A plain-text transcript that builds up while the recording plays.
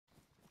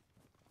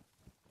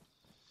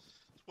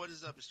What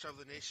is up? It's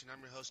Traveler Nation. I'm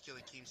your host, Killer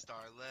Keemstar.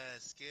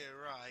 Let's get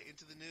right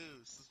into the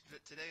news.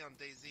 Today on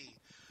DayZ,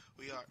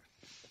 we are.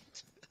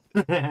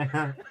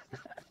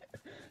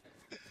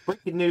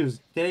 Breaking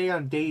news. Today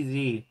on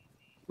DayZ,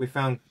 we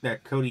found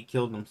that Cody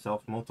killed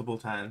himself multiple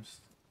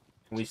times.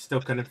 And we still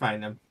couldn't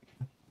find him.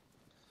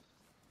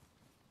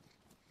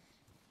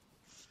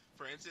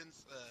 For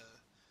instance,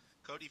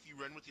 Cody, if you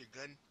run with your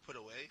gun put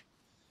away,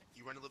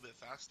 you run a little bit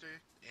faster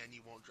and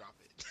you won't drop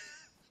it.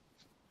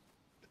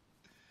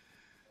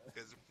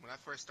 Because when I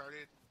first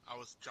started, I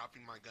was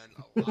dropping my gun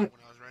a lot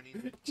when I was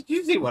running. Did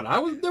you see what I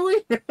was doing?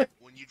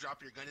 When you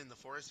drop your gun in the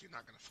forest, you're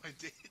not gonna find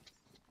it.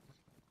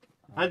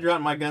 I drop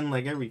my gun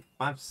like every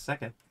 5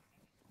 seconds.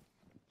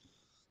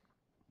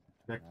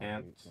 I I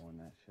can't. hate doing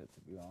that shit,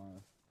 to be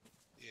honest.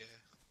 Yeah,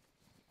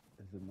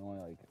 It's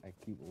annoying, like,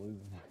 I keep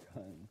losing my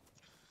gun.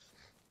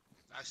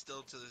 I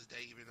still to this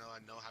day, even though I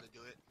know how to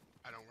do it,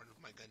 I don't run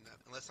with my gun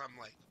unless I'm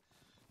like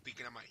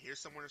thinking I might hear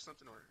someone or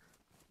something, or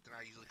then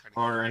I usually kind of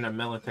keep Or my in a gun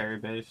put away. military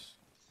base.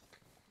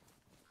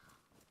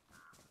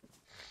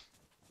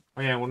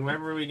 Oh yeah,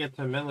 whenever we get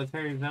to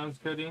military zones,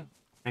 Cody,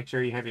 make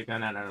sure you have your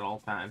gun out at all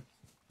times.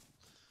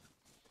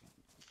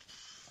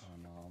 Oh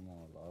no, I'm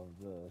gonna love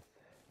this.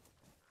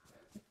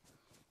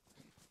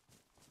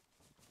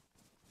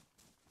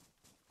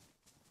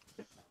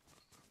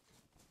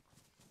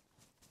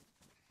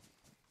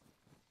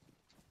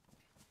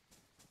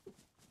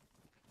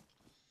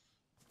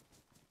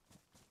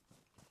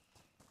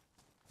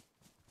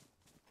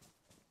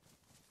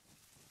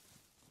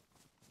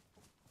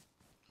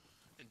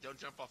 And don't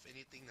jump off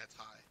anything that's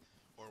high,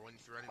 or when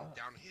if you're running Uh,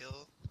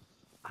 downhill.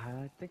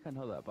 I think I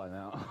know that by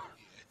now.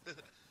 Yeah,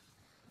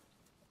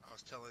 I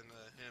was telling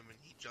him, and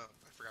he jumped.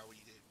 I forgot what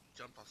he did. He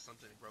jumped off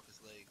something and broke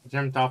his leg.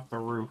 Jumped off the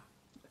roof.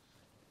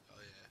 Oh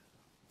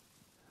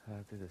yeah. I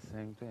did the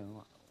same thing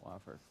when I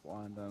first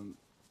spawned them.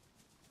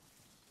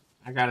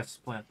 I got a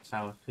splint,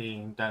 so if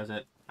he does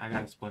it, I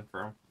got a splint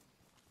for him.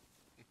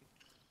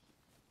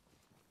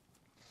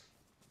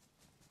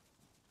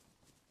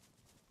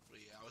 But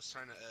yeah, I was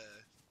trying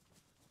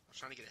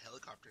to get a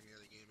helicopter in the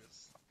other game. It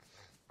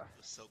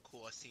was so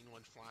cool. I seen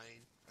one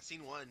flying. I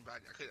seen one, but I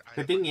could. I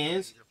The had to find thing a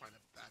is, way to find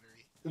a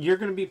battery. you're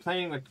gonna be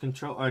playing with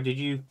control, or did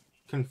you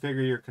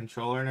configure your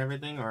controller and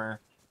everything, or?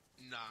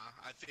 Nah,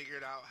 I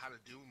figured out how to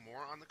do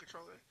more on the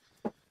controller.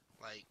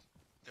 Like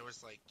there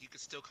was like you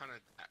could still kind of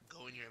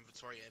go in your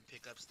inventory and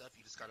pick up stuff.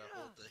 You just gotta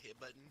hold the hit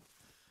button,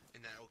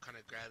 and that will kind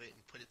of grab it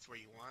and put it to where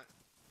you want.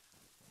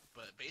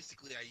 But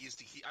basically, I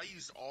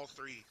used all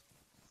three.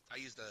 I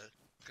used the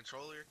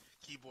controller,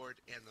 keyboard,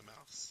 and the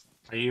mouse.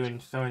 Are you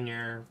still in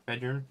your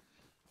bedroom?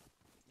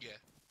 Yeah.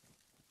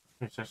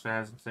 Your sister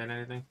hasn't said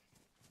anything.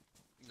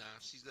 Nah,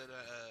 she's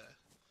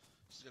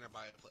gonna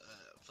buy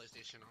a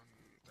PlayStation on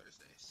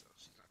Thursday, so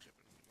she's not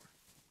tripping anymore.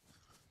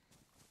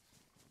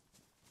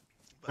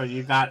 So But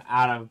you got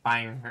out of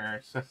buying her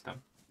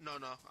system. no,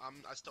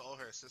 I still owe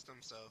her a system,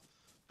 so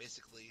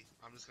basically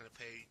I'm just gonna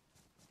pay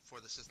for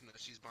the system that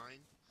she's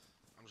buying.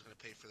 I'm just gonna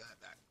pay for that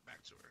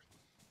back to her.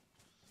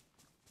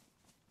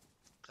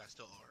 Cause I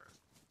still owe her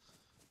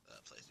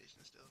a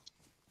PlayStation still.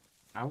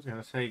 I was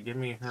gonna say, give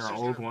me Cause her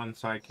old one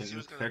so I she can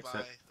was gonna fix buy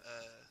it.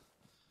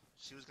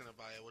 she was gonna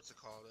buy what's it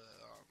called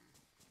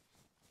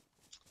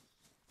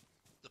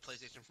the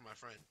PlayStation for my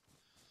friend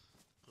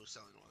who's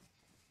selling one.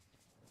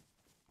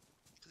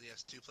 Cause he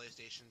has two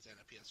PlayStations and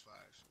a PS5.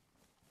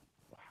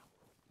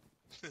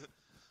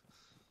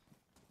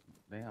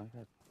 Man, I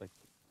got like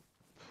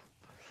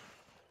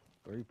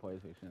 3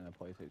 PlayStation and a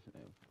PlayStation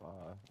 5.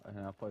 And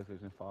a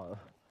PlayStation 5.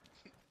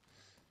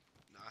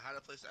 No, I had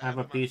a place. I I have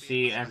have a my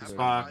PC, I have my Barely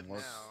Xbox even five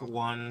work. now.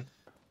 One,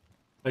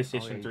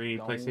 PlayStation Okay, 3,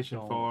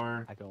 PlayStation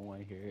 4, I don't want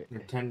to hear it.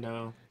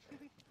 Nintendo,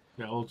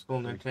 the old school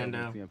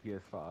Nintendo. 370 and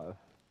PS5.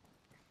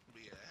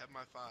 But yeah, I have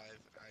my five.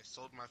 I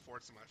sold my four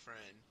to my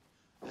friend,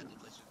 and the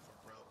PlayStation 4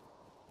 broke.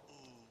 Ooh, I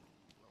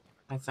wanna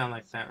go That to sound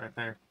like that DayZ. right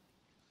there.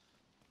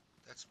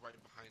 That's right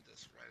behind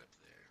us, right up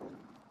there.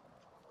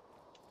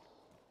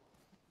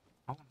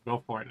 I want to go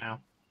for it now.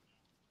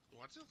 You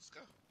want to? Let's go.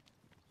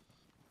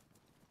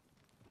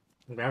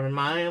 I'm grabbing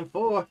my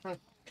M4.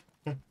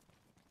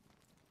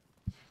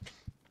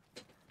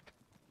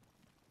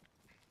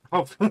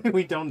 Hopefully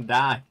we don't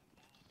die.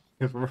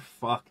 Because we're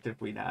fucked if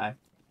we die.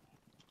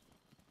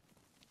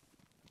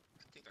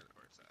 I think I know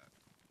where it's at.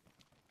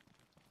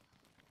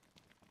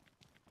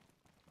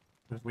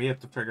 Because we have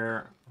to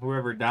figure,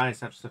 whoever dies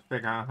has to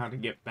figure out how to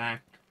get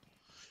back.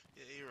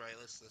 Yeah, you're right.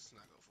 Let's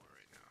not go for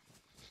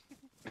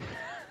it right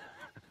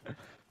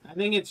now. I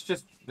think it's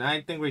just,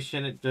 I think we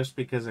shouldn't just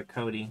because of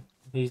Cody.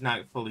 He's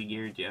not fully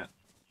geared yet.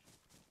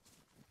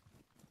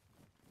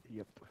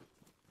 Yep.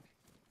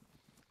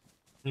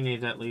 He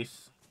needs at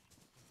least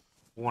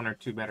one or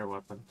two better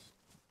weapons.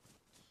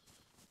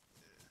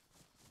 Yeah.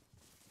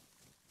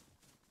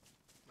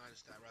 Not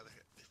just that. Rather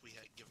if we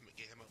had get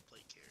him a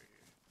plate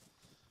carrier,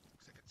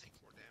 because I could take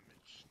more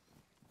damage.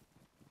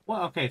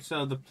 Well, okay,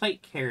 so the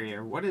plate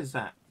carrier, what is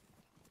that?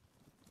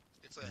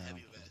 It's a No.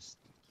 heavy vest.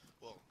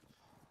 Well,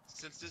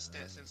 since this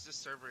Uh,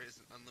 server is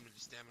unlimited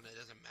stamina, it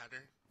doesn't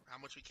matter how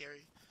much we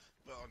carry.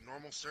 But on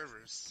normal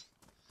servers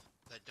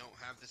that don't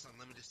have this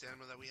unlimited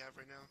stamina that we have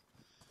right now,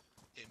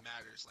 it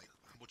matters like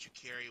what you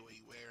carry, what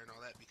you wear, and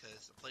all that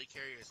because a plate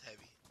carrier is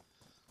heavy.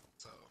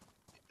 So,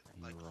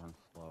 And like, you run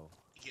slow.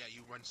 yeah,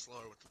 you run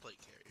slower with the plate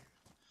carrier.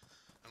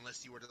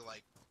 Unless you were to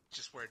like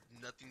just wear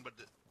nothing but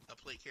a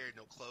plate carrier,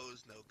 no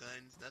clothes, no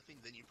guns, nothing,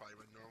 then you probably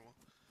run normal.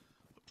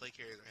 But plate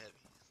carriers are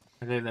heavy.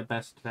 Are they the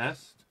best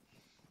vest?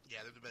 Yeah,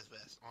 they're the best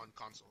vest on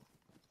console.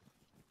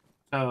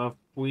 So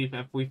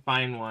if we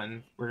find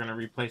one, we're gonna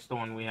replace the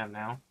one we have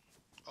now.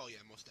 Oh yeah,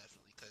 most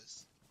definitely,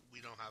 because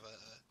we don't have a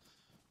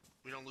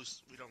we don't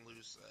lose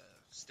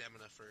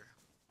stamina for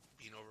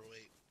being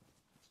overweight,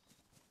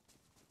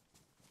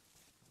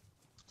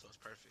 so it's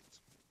perfect.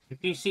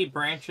 If you see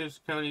branches,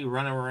 Cody,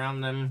 run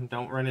around them.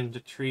 Don't run into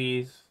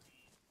trees.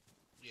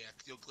 Yeah,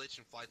 because you'll glitch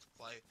and fly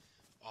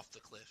off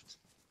the cliff.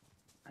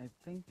 I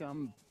think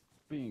I'm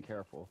being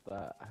careful with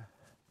that.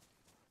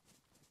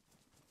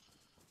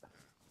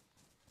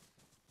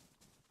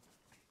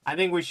 I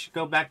think we should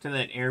go back to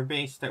that air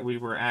base that we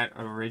were at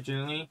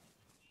originally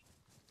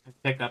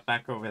and pick up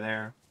back over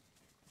there.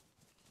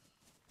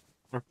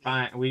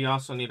 We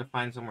also need to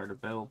find somewhere to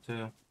build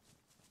too.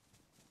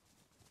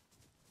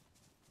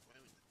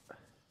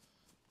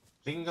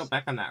 We can go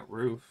back on that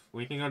roof.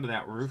 We can go to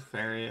that roof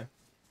area.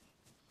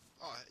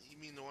 Oh, you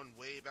mean the one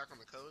way back on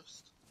the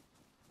coast?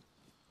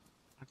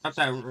 I thought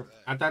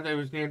that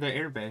was near the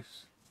air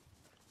base.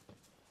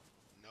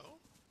 No.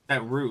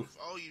 That roof.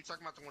 Oh, you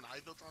talking about the one I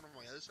built on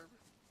my other server?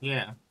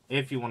 Yeah,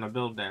 if you want to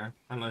build there,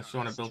 unless you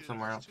want to build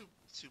somewhere else.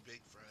 Too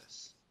big for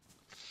us.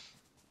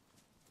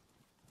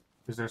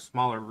 Is there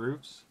smaller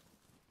roofs?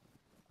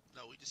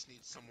 No, we just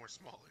need somewhere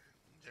smaller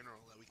in general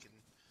that we can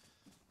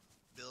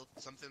build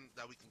something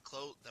that we can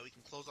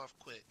close off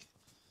quick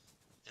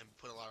and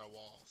put a lot of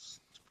walls.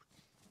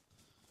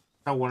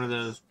 Oh, one of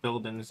those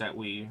buildings that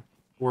we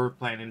were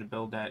planning to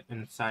build at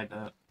inside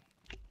the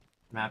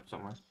map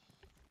somewhere.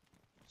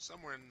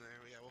 Somewhere in there,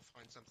 yeah, we'll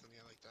find something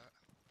like that.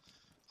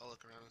 I'll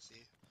look around and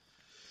see.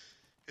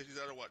 If you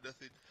don't want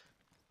nothing.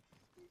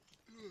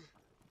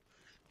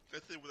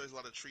 Nothing where there's a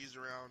lot of trees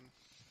around.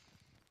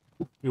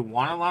 You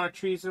want a lot of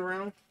trees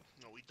around?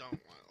 No, we don't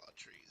want a lot of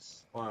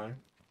trees. Why?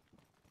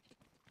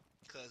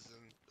 Because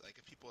like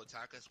if people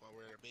attack us while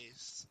we're at our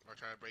base or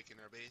try to break in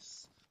our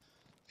base,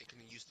 they can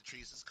use the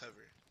trees as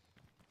cover.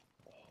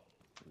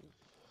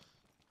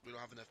 We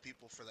don't have enough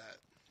people for that.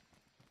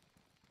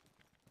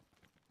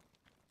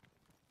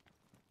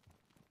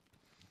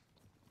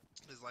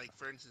 It's like,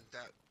 for instance,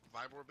 that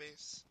Vibor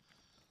base.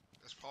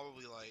 There's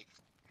probably like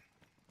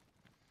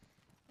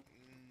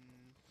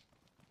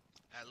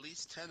at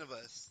least 10 of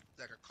us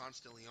that are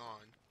constantly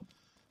on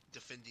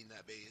defending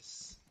that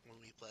base when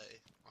we play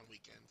on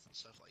weekends and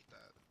stuff like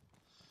that.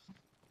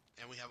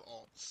 And we have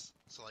alts,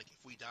 so like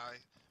if we die,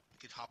 we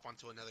could hop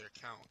onto another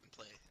account and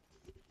play.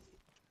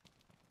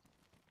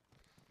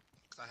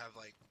 Cause I have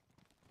like,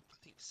 I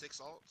think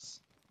 6 alts.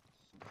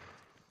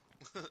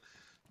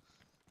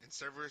 And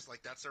servers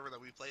like that server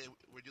that we play,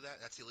 we do that.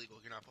 That's illegal.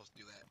 You're not supposed to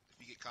do that. If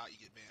you get caught, you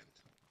get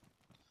banned.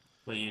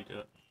 But you do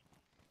it.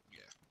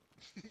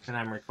 Yeah. And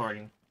I'm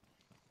recording.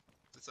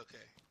 It's okay.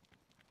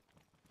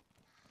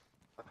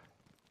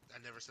 I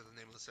never said the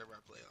name of the server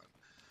I play on.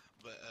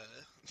 But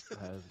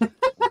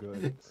That's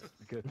good.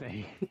 Good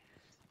thing.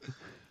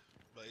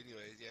 But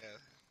anyways,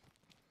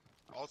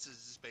 yeah. Alts is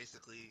just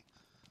basically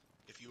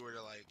if you were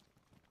to like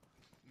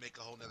make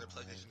a whole nother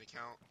PlayStation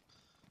account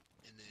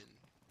and then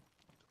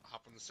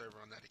hop on the server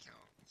on that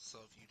account. So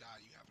if you die,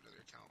 you have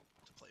another account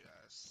to play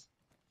as.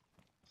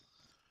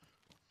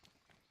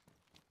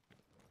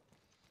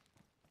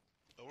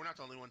 But we're not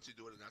the only ones who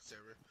do it in that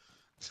server.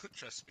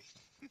 Trust me.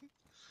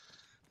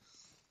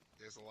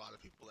 There's a lot of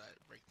people that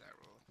break that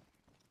rule.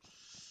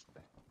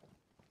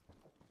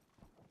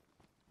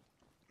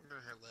 We're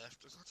gonna head left.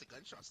 There's lots of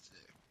gunshots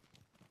today.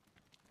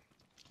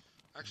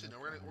 Actually, no,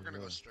 we're gonna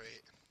go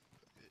straight.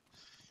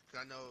 Cause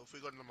I know if we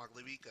go to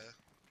Maglevica,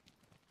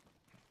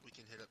 we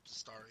can hit up to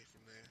Starry from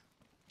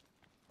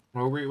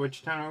there.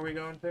 Which town are we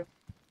going to?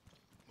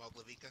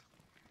 Maglevica.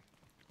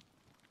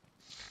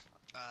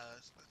 I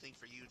think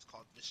for you it's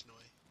called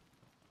Vishnoi.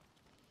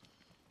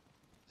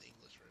 The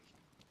English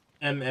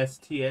version.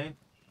 MSTA?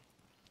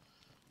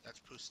 That's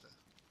Pusta.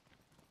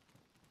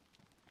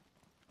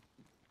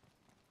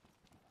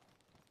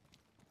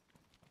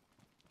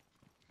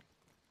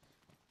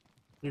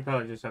 You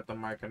probably just have to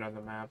mark it on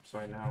the map so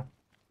I know.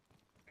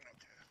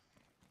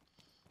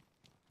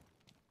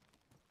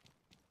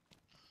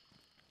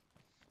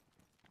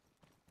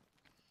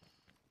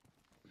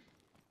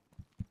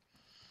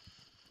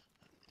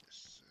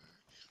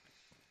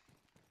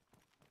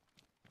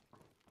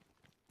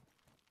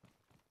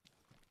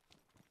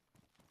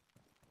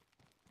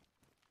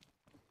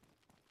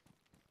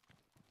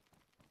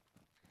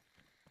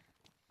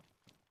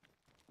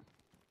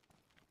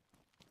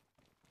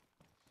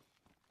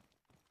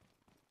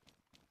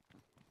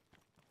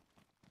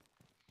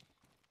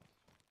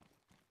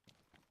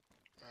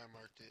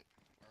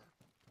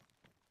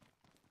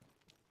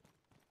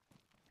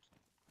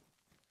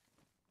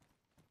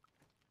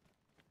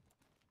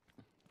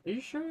 Are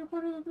you sure you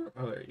put it over?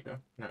 Oh, there you go.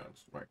 No,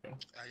 it's working.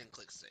 I didn't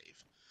click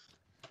save.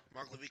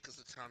 Maglavica's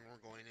the town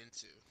we're going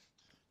into.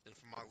 Then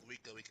from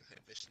Maglavica we can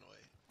hit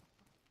Vishnoi.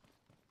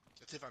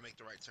 That's if I make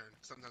the right turn.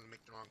 Sometimes I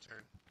make the wrong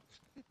turn.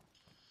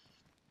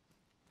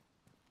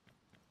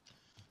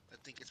 I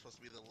think it's supposed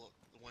to be the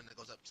one that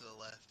goes up to the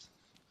left.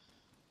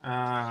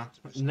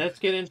 Let's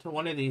get into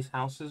one of these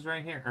houses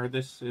right here. Or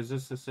is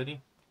this the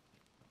city?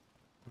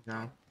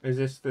 No. Is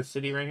this the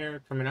city right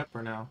here coming up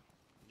or no?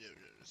 No,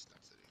 it's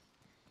not city.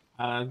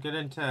 Get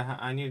into.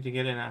 I need to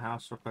get in a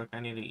house real quick. I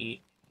need to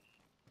eat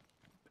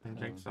and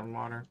drink some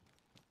water.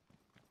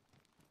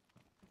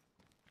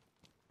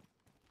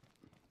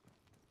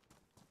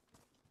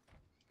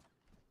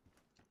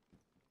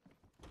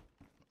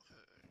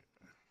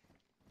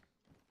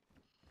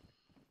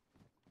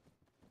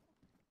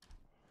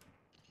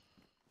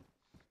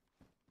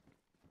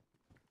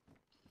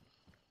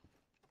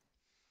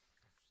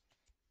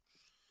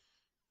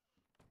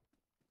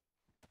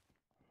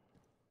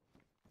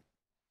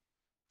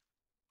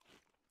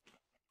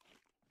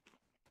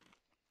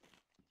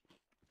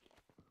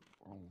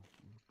 Oh.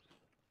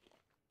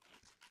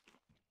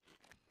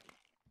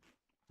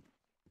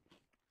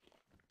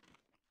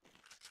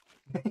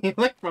 You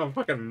like my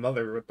fucking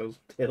mother with those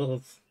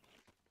pills.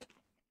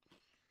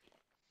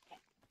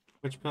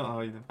 Which pill?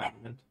 Oh, the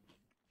vitamin.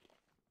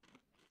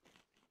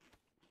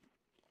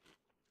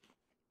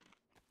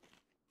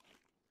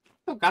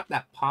 Still got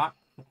that pot.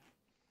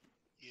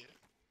 Yeah.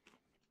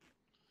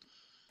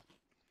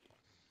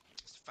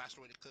 It's a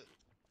faster way to cook.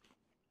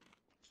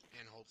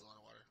 And holds a lot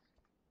of water.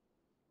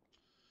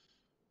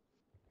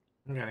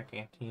 I got a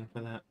canteen for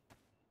that.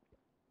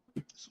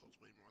 This holds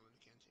way more than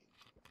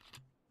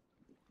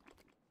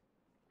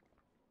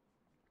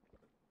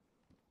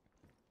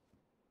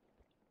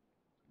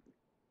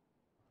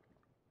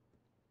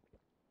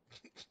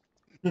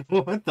a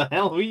canteen. What the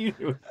hell were you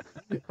doing?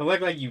 It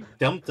looked like you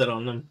dumped it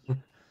on them.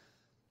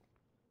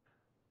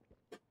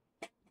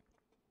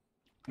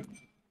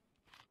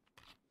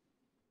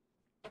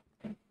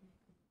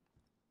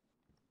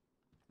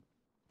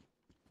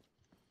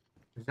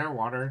 Is there a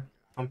water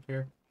pump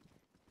here?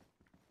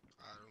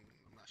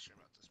 I'm not sure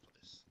about this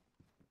place.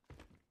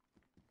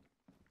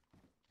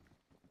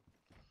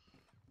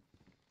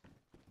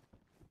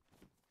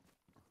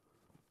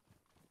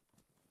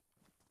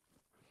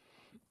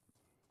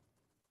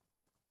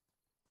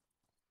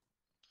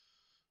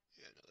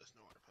 Yeah, no, there's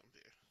no water pump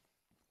here.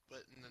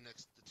 But in the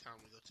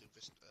town we go to,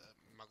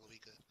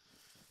 Maglavica,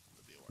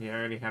 there'll be a water Yeah, I pump.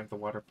 already have the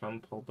water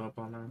pump pulled up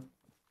on her.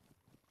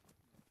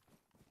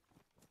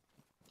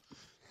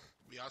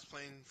 I was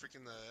playing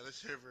freaking the other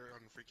server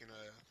on freaking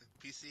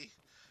PC,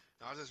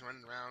 and I was just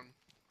running around,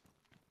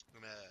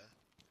 and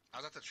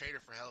I was at the trader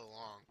for hella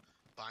long,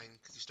 buying,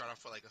 because you start off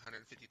with like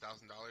 $150,000.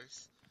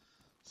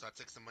 So I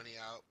took some money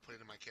out, put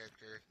it in my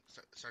character,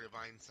 started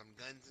buying some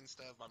guns and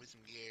stuff, bought me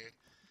some gear,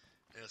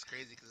 and it was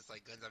crazy because it's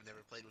like guns I've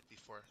never played with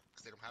before,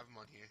 because they don't have them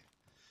on here.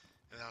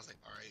 And then I was like,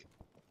 alright,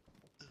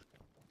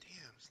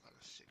 damn, there's a lot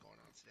of shit going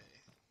on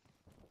today.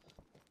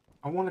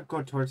 I want to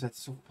go towards that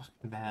so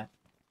fucking bad.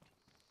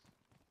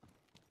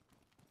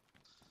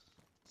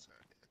 Sorry,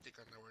 I think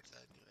I know where it's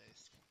at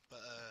anyways.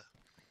 But,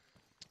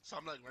 so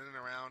I'm like running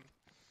around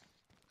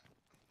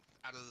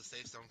out of the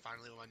safe zone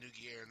finally with my new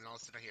gear, and then all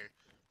of a sudden I hear,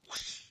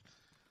 whoosh.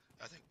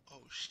 I was like,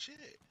 oh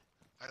shit.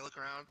 I look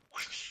around,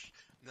 whoosh,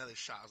 another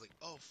shot. I was like,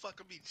 oh fuck,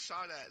 I'm being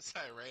shot at.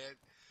 So I ran,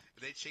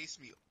 and they chased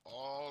me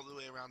all the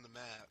way around the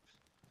map.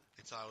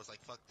 And so I was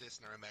like, fuck this,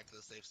 and I ran back to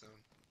the safe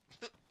zone.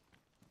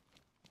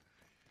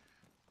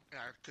 And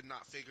I could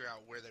not figure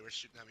out where they were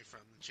shooting at me from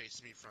and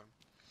chasing me from.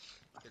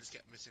 They just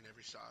kept missing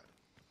every shot.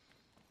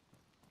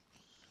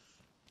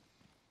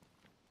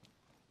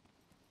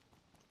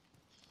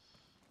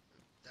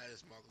 That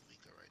is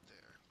Maglavica right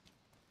there.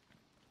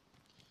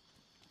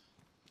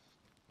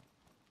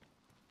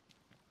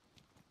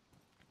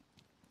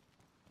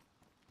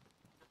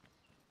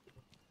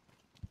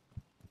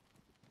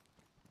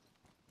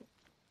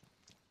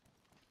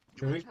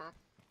 You work tomorrow?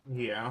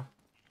 Yeah.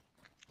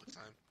 What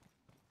time?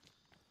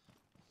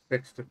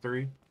 6 to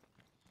 3.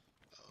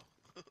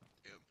 Oh,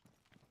 damn.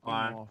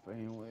 Why? I'm off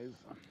anyways.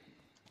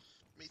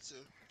 Me too.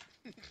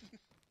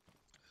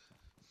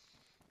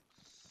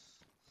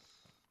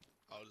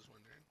 I was just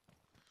wondering.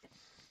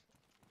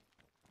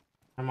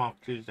 I'm off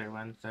Tuesday,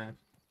 Wednesday.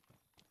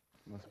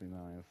 Must be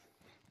nice.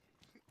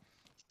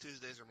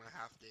 Tuesdays are my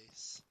half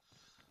days.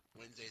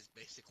 Wednesday's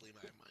basically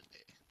my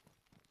Monday.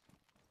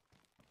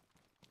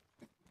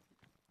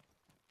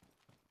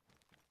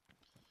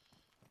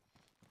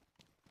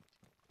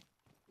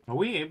 Are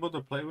we able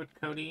to play with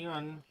Cody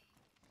on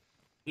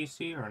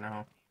PC or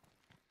no?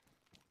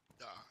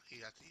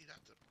 He'd have to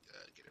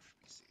get it for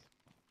PC.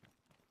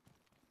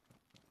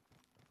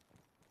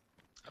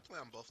 I play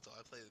on both though.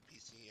 I play the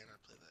PC and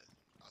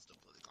I'll still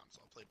play the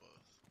console. I play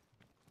both.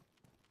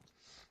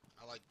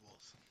 I like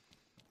both.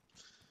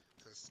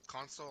 Because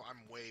console, I'm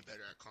way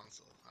better at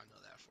console. I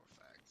know that for a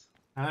fact.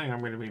 I think I'm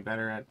going to be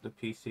better at the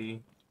PC.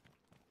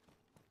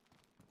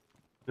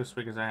 Just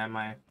because I have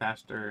my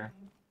faster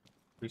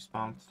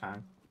response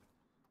time.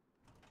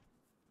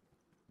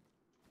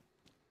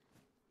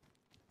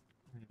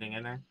 Anything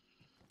in there?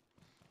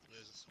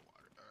 There's some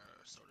water,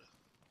 soda.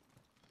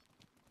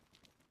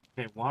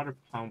 Okay, water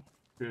pump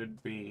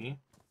could be.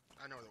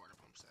 I know where the water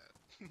pump's at.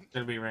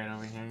 Gonna be right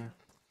over here.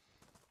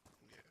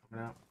 Yeah.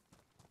 Open up.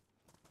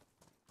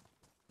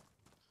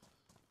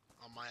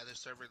 On my other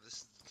server, this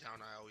is the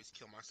town I always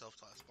kill myself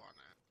till I spawn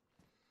at.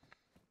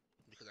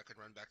 Because I could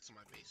run back to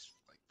my base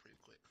like pretty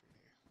quick from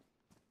here.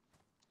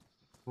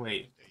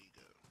 Wait, There you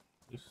go.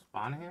 you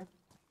spawn here?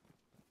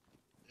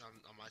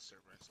 On my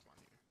server, I spawn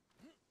here.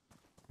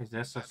 Is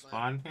this a Badland-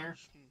 spawn here?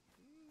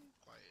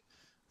 Quiet.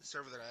 The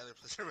server that I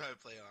server I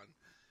play on,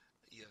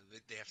 yeah,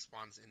 they have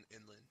spawns in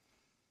inland.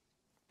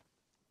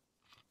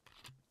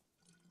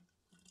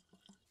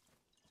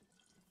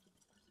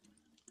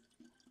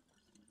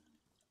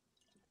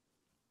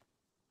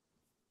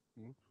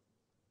 Hmm?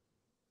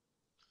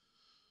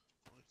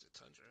 Oh, it's a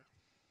tundra.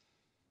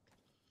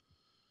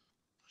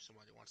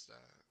 Somebody wants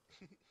that.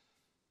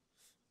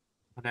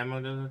 What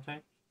ammo does it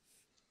take?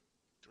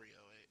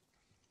 308.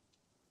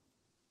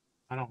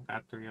 I don't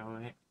got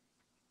 308.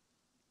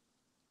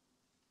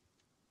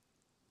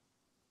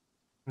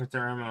 Is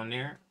there ammo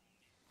near?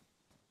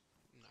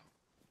 No.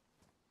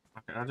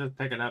 Okay, I'll just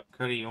pick it up.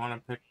 Cody, you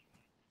want to pick...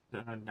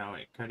 no,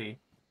 wait, Cody.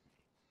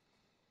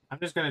 I'm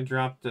just gonna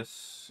drop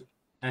this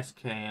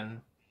SK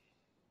in.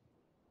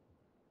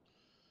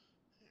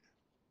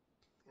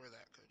 Where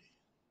that, Cody?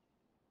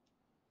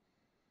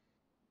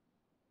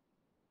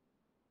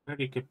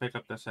 Cody could pick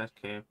up this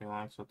SK if he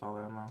wants with all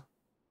the ammo.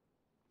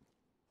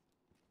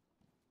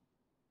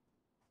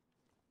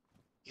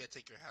 Yeah,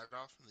 take your hat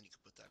off and then you can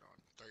put that on.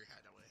 Throw your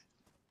hat away.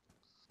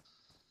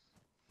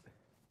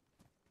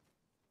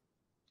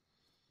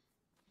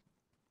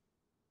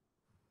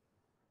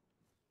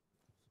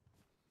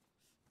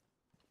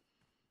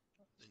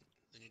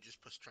 Then you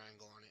just push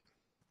triangle on it.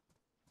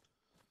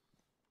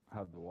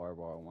 How'd the water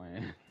bottle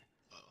went?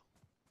 Oh.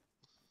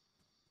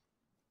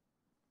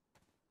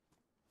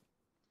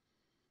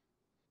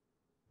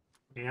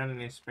 You got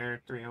any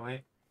spare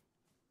 308?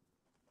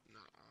 No,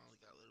 I only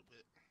got a little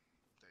bit.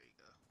 There you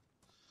go.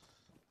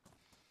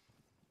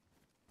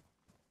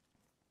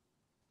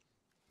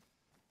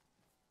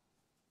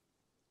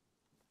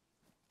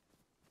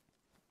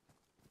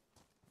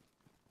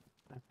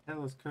 What the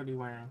hell is Cody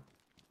wearing?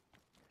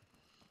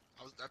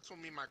 That's what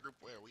me and my group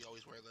wear. We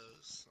always wear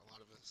those. A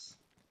lot of us.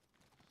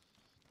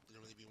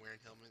 Didn't really be wearing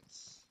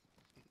helmets.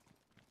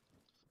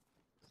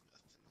 There's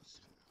nothing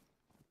else.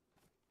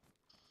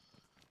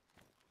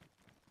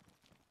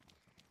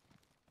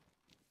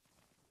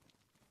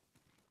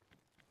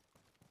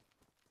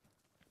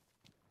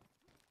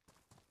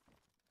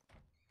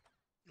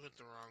 You went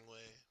the wrong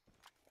way.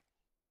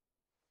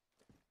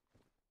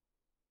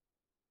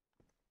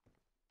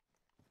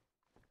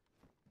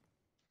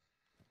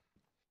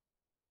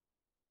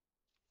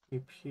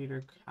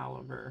 Repeater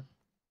caliber.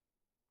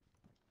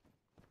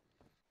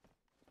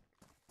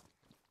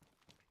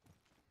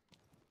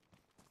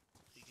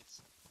 He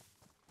gets.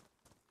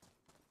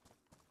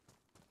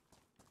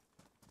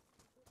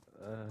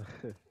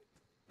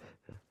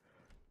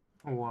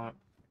 What?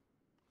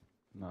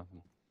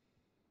 Nothing.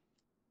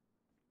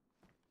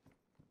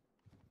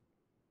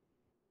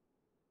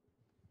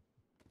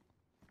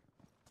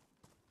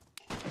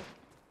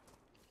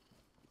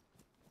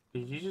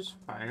 Did you just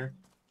fire?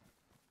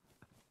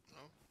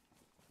 No.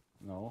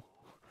 No.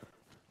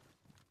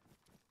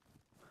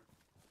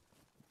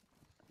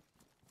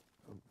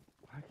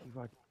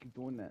 Why keep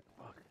doing that?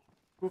 Fuck.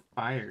 Who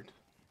fired?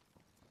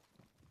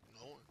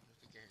 No one. I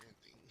think I hear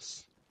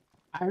things.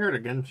 I heard a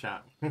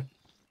gunshot. Maybe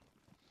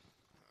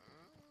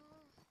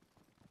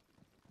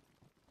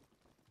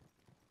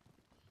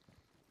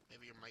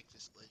your mic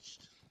just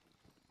glitched.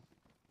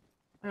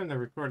 And the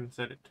recording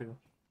said it too.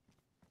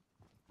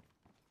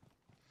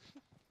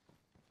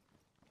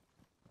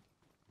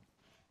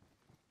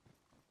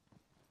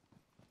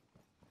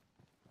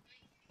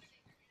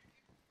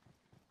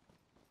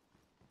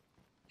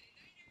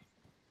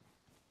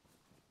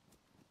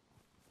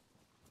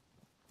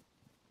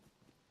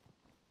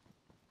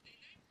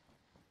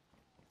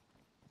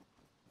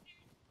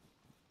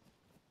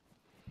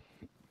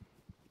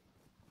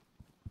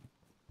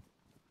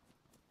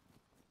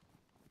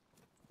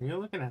 Are you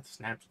looking at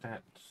Snapchat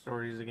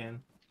stories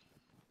again?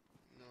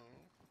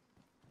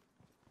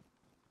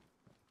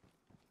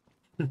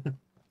 No.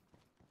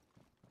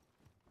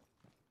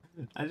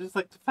 I just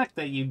like the fact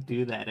that you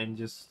do that and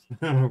just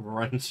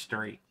run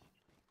straight.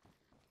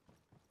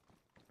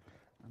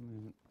 I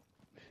mean,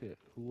 shit.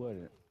 Who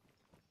wouldn't?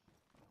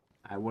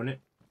 I wouldn't,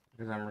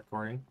 because I'm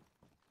recording.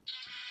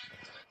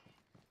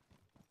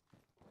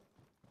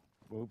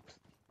 Oops.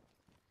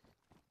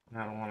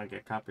 I don't want to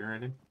get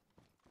copyrighted.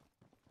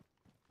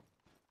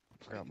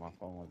 I got my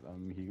phone with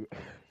unmute.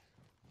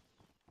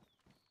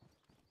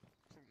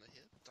 From the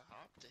hip, the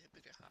hop, the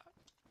hippity hop.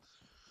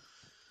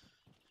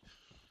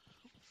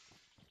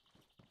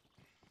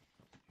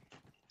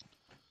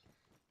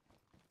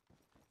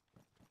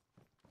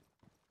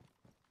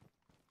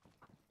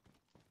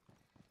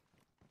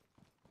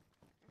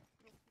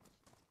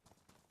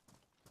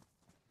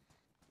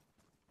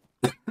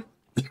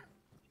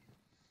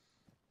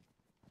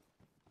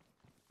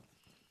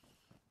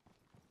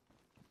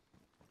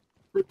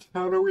 Which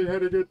town are we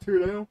headed into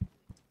now?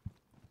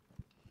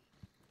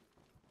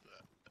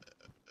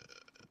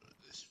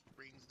 This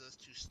brings us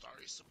to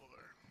Starry Sabor.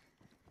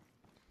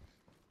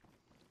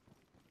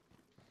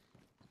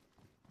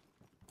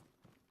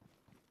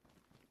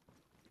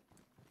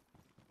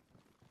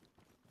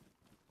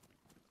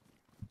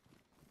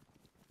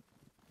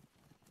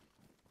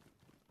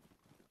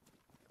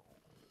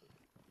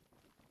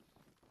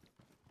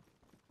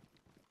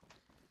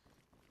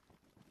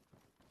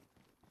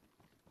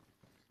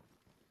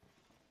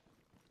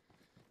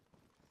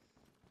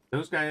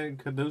 Those guys,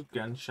 could those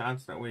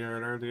gunshots that we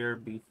heard earlier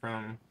be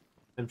from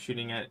them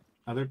shooting at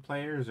other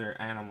players or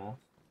animals?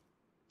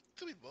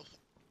 Could be both.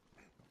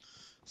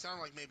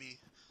 Sound like maybe,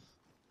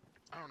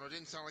 I don't know, it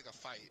didn't sound like a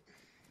fight.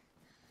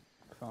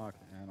 Sound like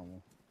an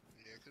animal.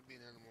 Yeah, it could be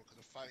an animal, because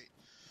a fight,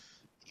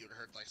 you would have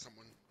heard like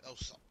someone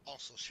else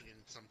also shooting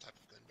some type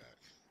of gun back.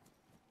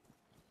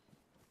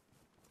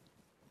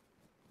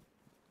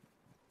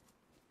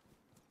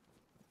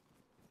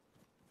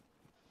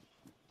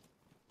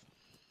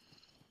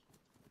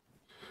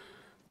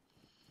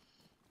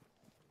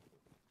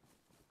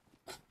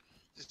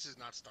 This is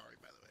not Starry,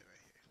 by the way,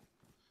 right here.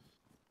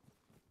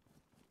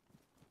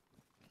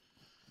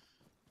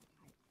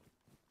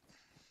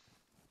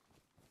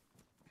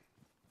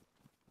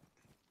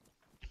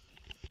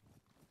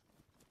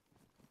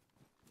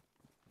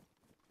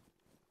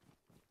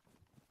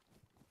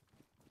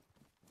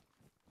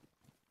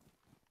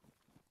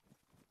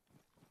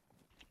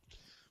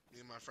 Me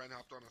and my friend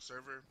hopped on a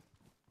server,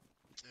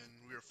 and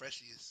we were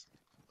freshies.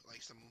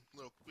 Like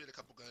we had a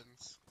couple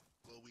guns,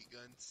 little weak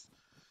guns.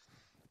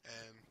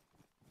 And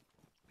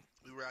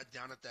we were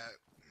down at that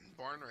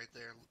barn right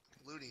there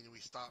looting, and we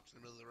stopped in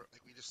the middle of the road.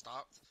 Like, we just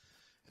stopped,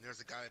 and there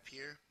was a guy up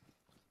here,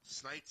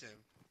 sniped him,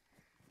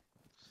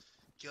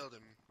 killed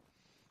him,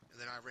 and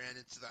then I ran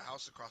into the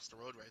house across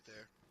the road right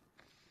there.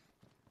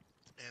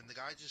 And the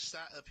guy just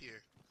sat up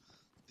here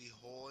the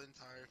whole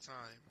entire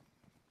time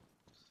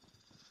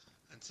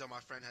until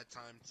my friend had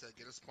time to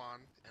get a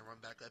spawn and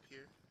run back up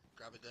here,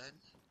 grab a gun.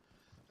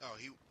 Oh,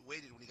 he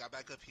waited when he got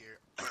back up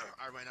here.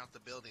 I ran out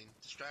the building,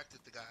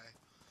 distracted the guy.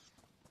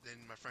 Then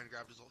my friend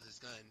grabbed his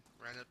gun,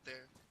 ran up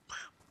there,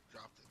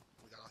 dropped him.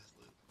 We got all his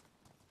loot.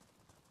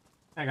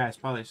 That guy's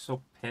probably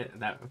so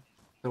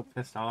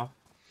pissed off.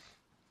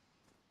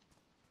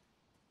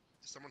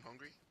 Is someone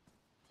hungry?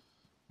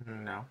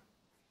 No.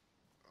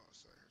 Oh,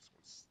 sorry,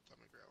 someone's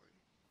stomach growling.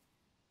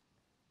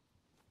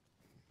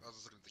 I was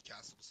just looking at the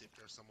castle to see if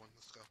there's someone.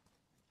 Let's go.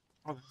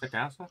 Oh, that's the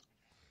castle?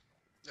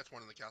 That's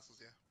one of the castles,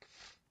 yeah.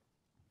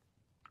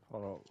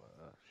 Hold up.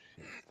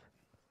 Shit.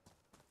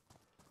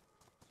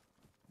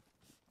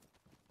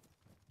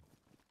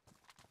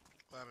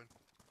 What happened?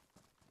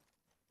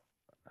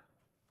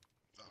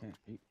 Oh. Can't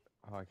eat.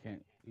 Oh, I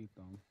can't eat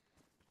them.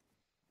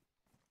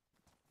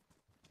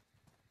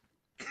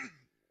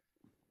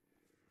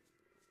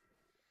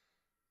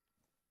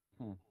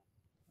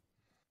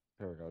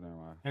 There we go. Never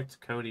mind. It's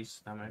Cody's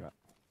stomach.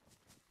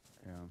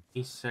 Yeah.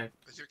 He's sick.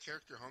 Is your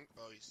character hungry?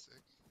 Oh, he's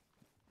sick.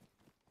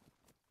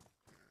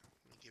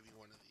 Let me give you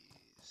one of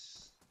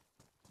these.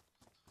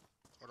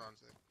 Hold on a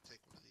sec.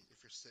 Take one of these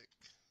if you're sick.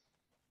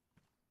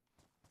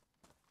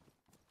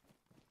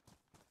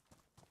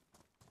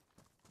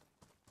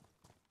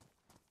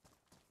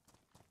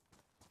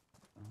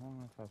 I don't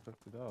know if I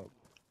picked it up.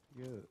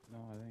 Get it? No,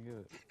 I didn't get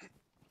it.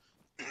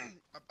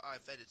 I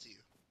fed it to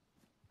you.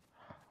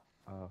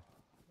 Oh.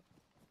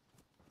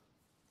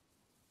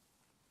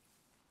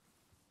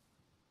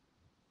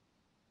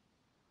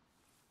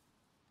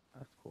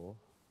 That's cool.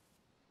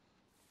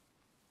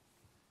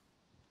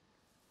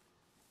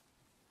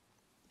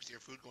 Is your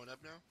food going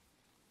up now?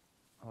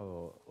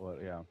 Oh, well,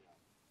 yeah.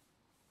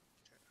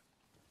 Okay.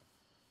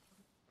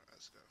 Alright,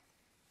 let's go.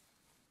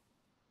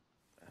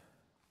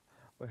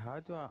 Wait, how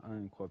do I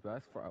unequip it? I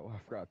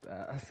forgot to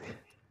ask.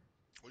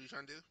 What are you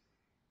trying to do?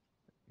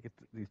 Get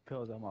these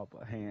pills out my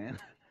hand.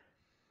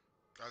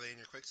 Are they in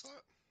your quick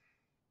slot?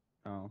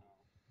 Oh.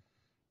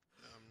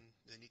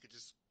 Then you could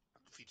just,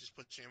 if you just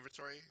put your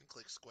inventory and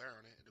click square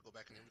on it, it'll go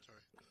back in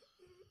inventory. There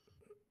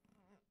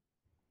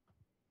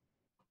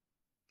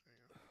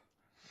you go.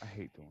 I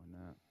hate doing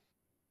that.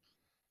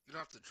 You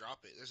don't have to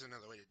drop it. There's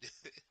another way to do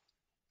it.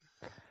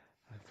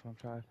 That's what I'm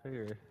trying to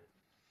figure.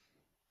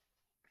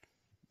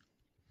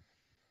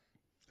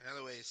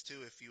 Another way is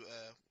too, if you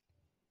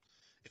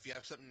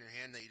have something in your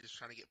hand that you're just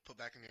trying to get put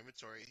back in your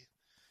inventory,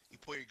 you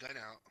pull your gun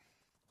out,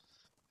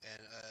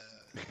 and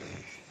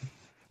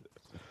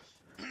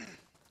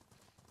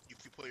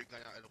if you pull your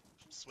gun out, it'll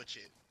switch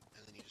it,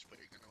 and then you just put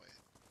your gun away.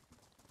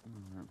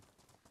 Alright.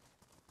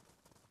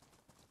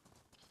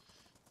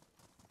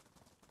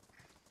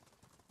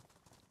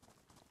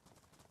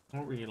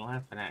 What were you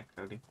laughing at,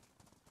 Cody?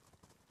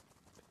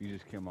 You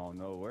just came out of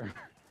nowhere.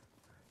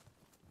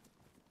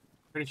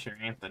 Pretty sure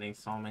Anthony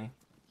saw me.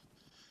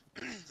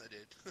 I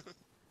did.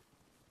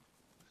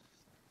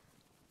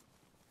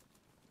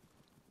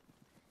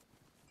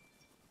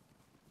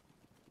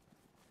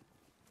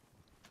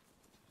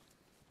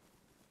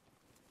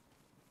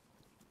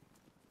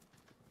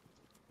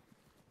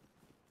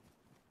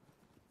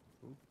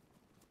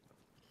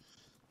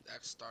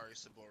 That's Starry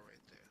Sabor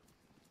right there.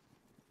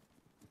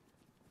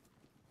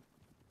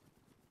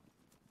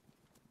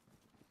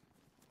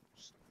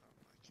 Somehow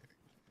my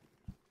character.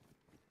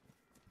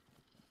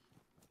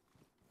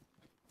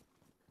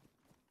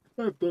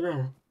 I don't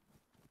know.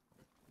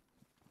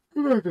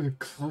 I'm not even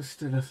close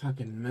to the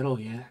fucking middle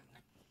yet.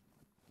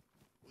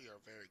 We are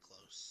very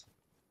close.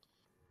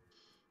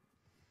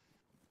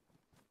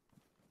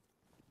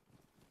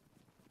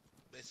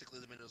 Basically,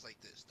 the middle is like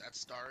this. That's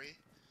Starry.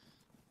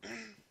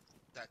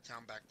 That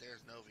town back there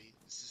is Novi.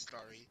 This is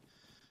Starry.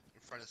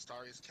 In front of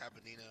Starry is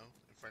Cabanino.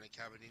 In front of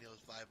Cabanino is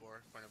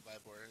Vibor. In front of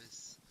Vibor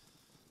is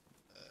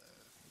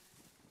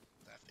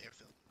that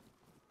airfield.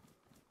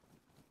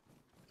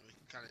 And we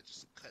can kind of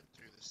just cut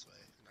through this way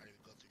and not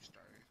even go through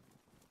Starry.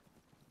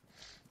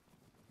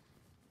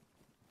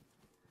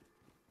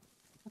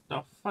 What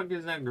the fuck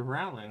is that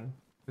growling?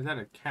 Is that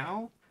a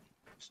cow?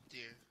 It's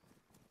deer.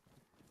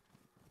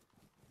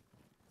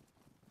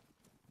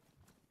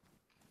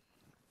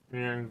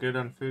 You're good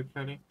on food,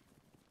 Cody?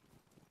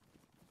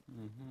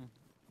 Mm-hmm.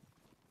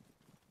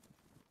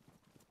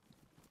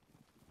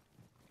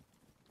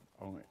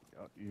 Only,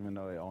 even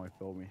though they only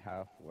filled me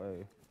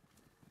halfway.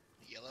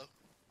 Yellow?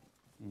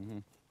 Mm-hmm.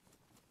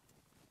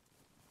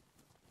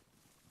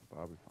 But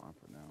I'll be fine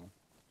for now.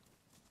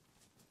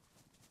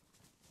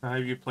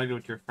 Have you played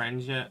with your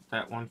friends yet?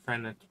 That one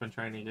friend that's been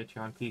trying to get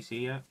you on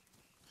PC yet?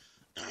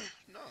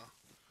 No.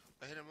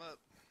 I hit him up.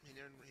 He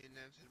didn't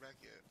answer back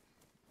yet.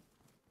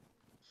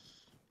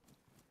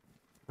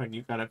 Like,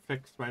 you got it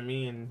fixed by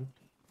me, and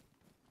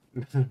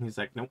he's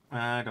like, nope,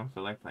 I don't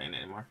feel like playing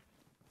anymore.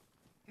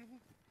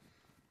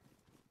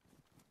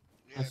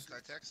 Yeah, because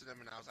I texted him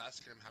and I was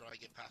asking him how do I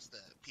get past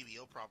the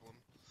PBO problem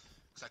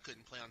because I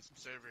couldn't play on some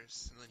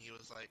servers, and then he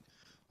was like,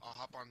 I'll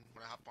hop on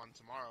when I hop on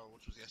tomorrow,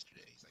 which was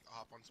yesterday. He's like,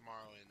 I'll hop on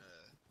tomorrow and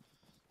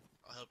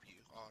I'll help you.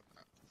 I'll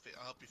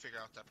help you figure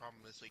out that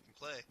problem so you can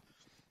play.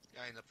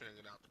 I ended up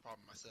figuring out the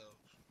problem myself.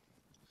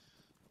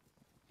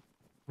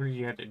 What did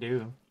you have to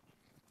do?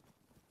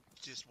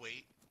 Just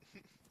wait.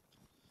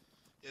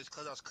 It was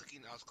because I was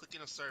clicking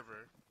a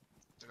server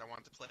that I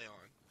wanted to play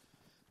on,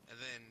 and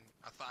then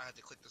I thought I had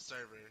to click the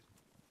server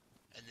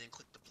and then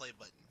click the play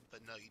button.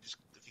 But no,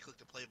 if you click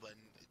the play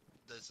button, it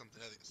does something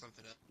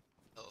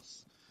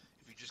else.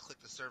 If you just click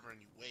the server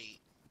and you wait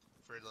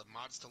for the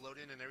mods to load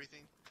in and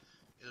everything,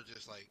 it'll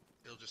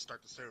just start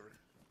the server.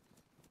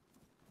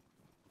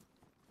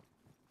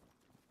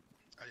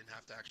 I didn't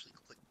have to actually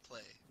click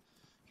play.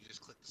 You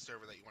just click the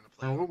server that you want to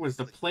play Now, on. what was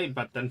the play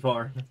button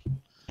for?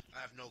 I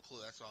have no clue.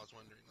 That's what I was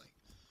wondering. Like,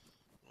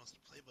 what's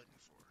the play button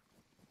for?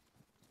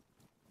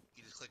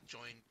 You just click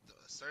join the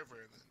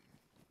server and then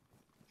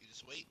you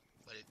just wait.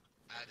 Let it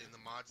add in the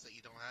mods that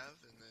you don't have,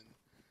 and then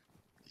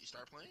you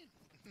start playing.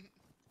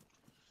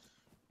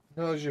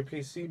 How's your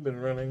PC been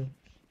running?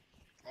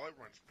 Oh, it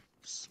runs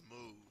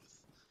smooth.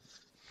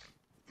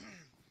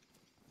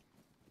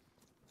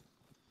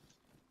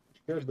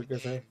 Good, With the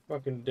because I game,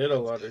 fucking did a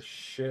runs lot good. of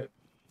shit.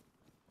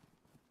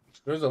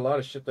 There's a lot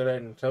of shit that I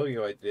didn't tell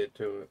you I did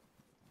to it.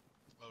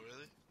 Oh,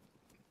 really?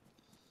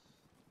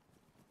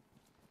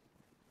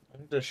 I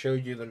just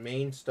showed you the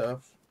main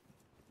stuff.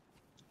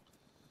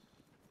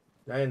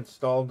 I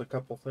installed a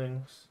couple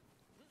things.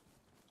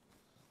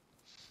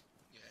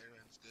 Yeah, it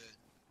runs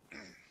good.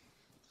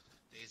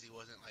 DayZ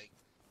wasn't like.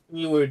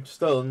 You Of course,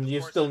 still every need a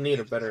game's gonna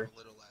have better, a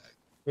little lag.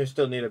 you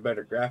still need a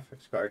better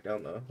graphics card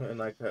down though, and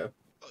like Oh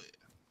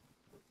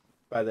yeah.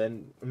 by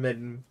then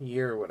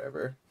mid-year or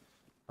whatever.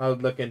 I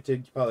would look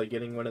into probably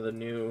getting one of the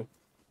new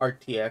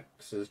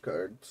RTX's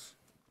cards.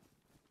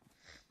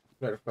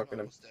 They're fucking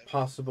Oh, most definitely.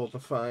 impossible to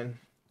find.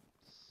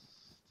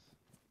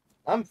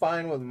 I'm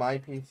fine with my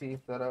PC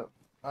setup.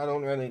 I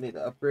don't really need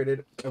to upgrade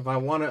it. If I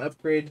want to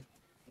upgrade,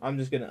 I'm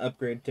just gonna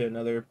upgrade to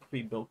another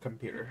pre-built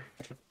computer.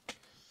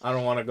 I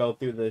don't want to go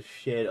through the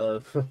shit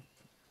of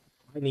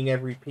finding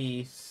every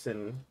piece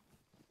and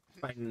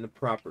finding the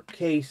proper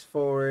case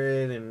for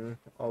it and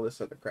all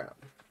this other crap.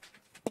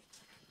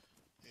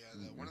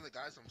 Yeah, one of the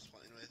guys I was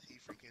playing with, he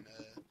freaking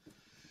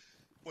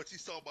once he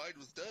saw mine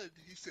was done,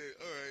 he said,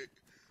 "All right."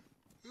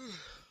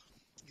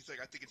 He's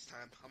like, "I think it's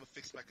time. I'm gonna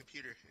fix my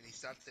computer." And he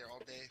sat there all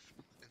day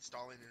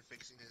installing and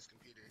fixing his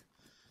computer.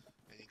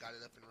 And he got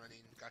it up and running.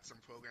 Got some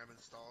program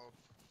installed.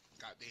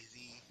 Got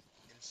DayZ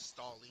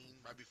installing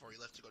right before he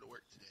left to go to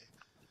work today.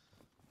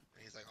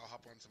 And he's like, "I'll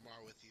hop on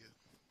tomorrow with you."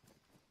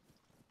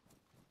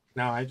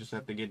 Now I just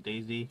have to get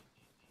DayZ.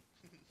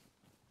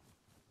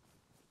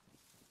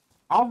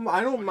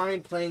 I don't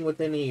mind playing with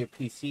any of your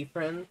PC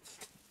friends.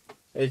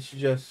 It's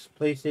just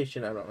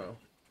PlayStation, I don't know.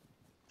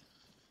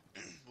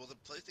 Well, the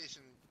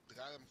PlayStation, the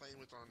guy I'm playing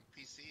with on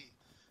PC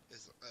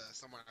is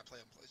someone I play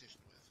on PlayStation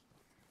with.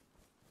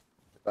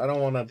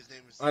 His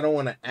name is I don't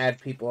want to add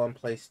people on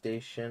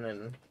PlayStation,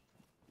 and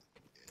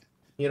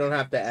you his don't name is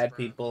have to Base add Brown.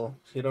 people.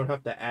 You don't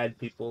have to add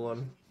people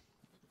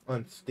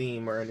on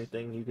Steam or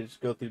anything. You can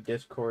just go through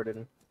Discord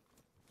and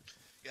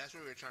Yeah, that's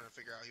what we were trying to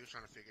figure out. He was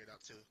trying to figure it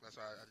out too. That's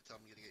why I had to tell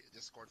him to get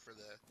Discord for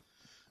the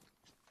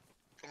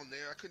on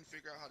there. I couldn't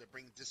figure out how to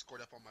bring Discord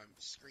up on my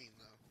screen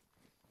though.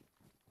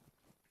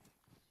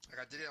 Like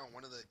I did it on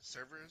one of the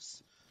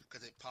servers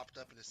because it popped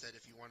up and it said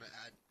if you want to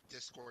add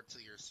Discord to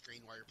your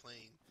screen while you're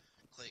playing,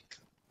 click,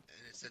 and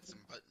it said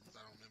some buttons. I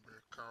don't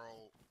remember.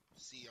 Curl,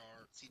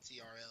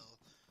 CTRL,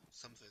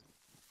 something,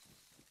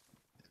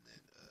 and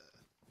then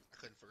I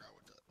couldn't figure out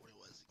what it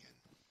was again.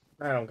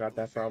 I don't got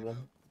But that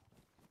problem.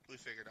 we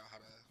figured out how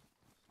to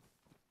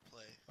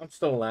play. I'm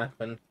still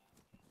laughing.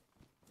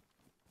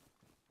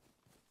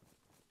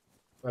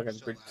 Like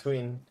Still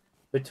laughing.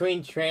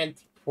 between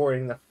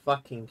transporting the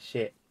fucking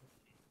shit.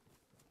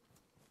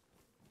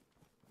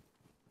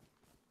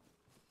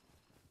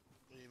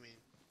 What do you mean?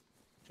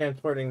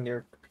 Transporting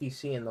your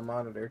PC and the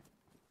monitor.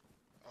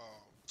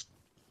 Oh,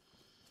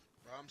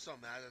 bro, I'm so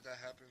mad that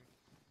happened.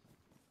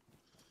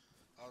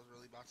 I was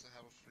really about to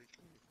have a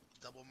freaking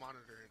double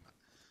monitor, and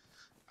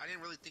I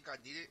didn't really think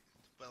I'd need it,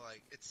 but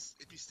like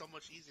it'd be so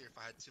much easier if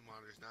I had two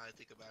monitors. Now I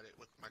think about it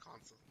with my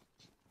console.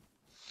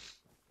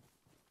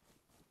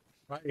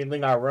 I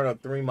think I run a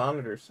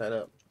 3-monitor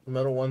setup. The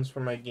middle one's for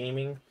my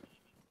gaming.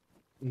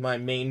 My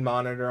main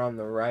monitor on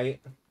the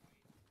right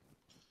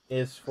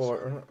is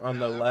for on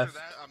Now the after left.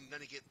 that, I'm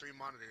gonna get three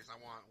monitors. I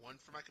want one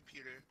for my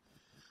computer,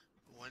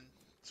 one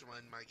to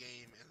run my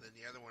game, and then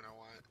the other one I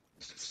want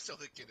so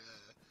it can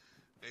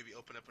maybe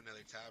open up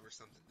another tab or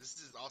something. This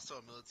is also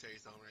a military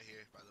zone right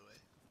here, by the way.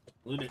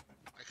 Loot it.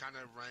 I kind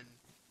of run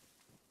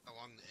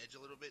along the edge a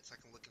little bit so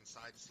I can look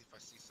inside to see if I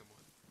see someone.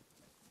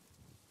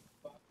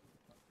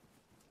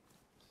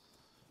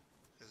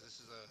 Because this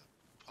is a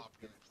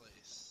popular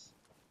place.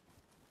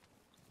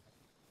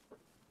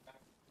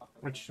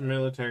 Which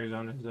military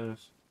zone is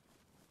this?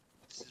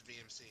 This is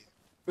VMC.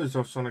 Is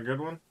this one a good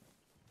one?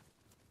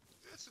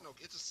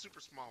 It's a super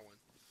small one.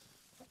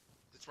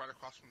 It's right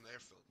across from the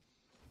airfield.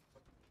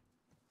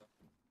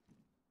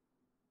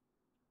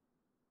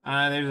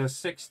 There's a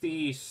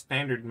 60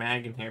 standard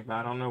mag in here, but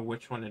I don't know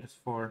which one it is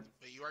for.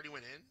 Wait, you already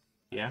went in?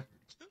 Yeah.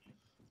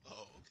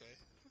 Oh,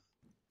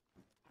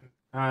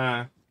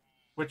 okay.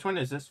 Which one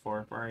is this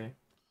for? Where are you?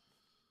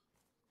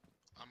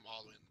 I'm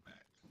all the way in the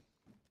back.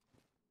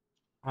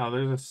 Oh,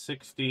 there's a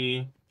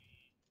 60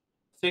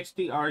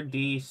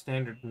 RD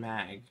standard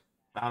mag.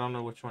 I don't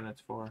know which one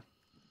it's for.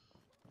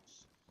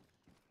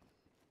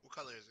 What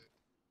color is it?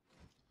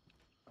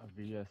 A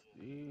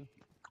VSD.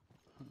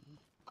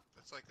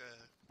 That's like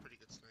a pretty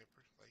good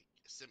sniper. Like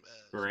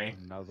Gray.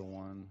 Another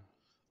one.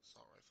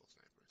 assault rifle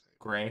sniper type.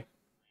 Gray.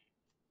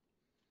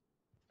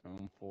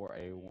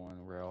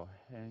 M4A1 rail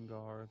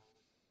handguard.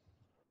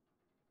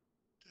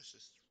 That's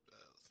just a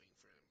thing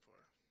for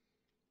M4.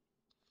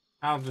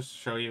 I'll just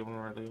show you when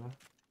we're leaving.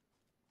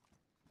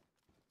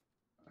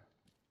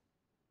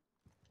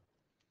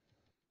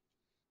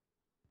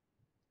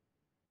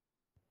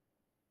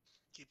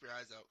 Keep your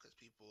eyes out because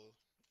people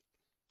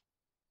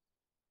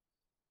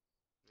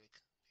they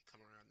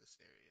come around this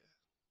area.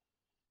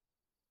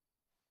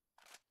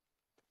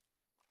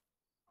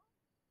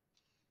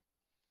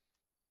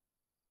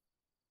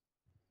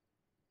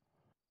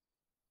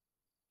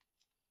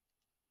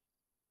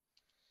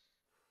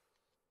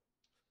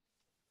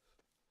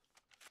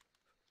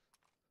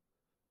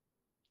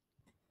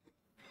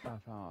 I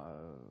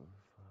found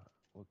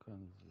what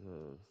guns is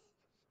this?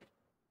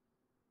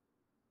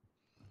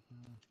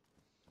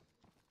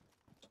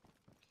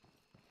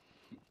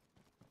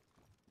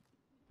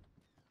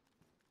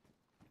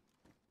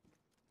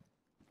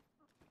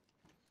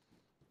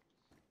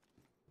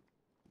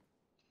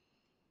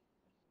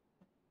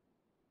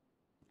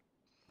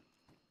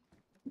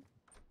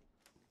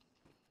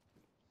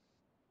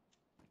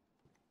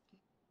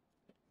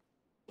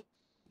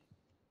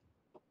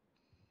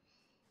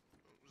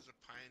 There's a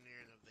Pioneer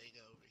and a Vega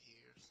over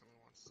here. If someone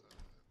wants to.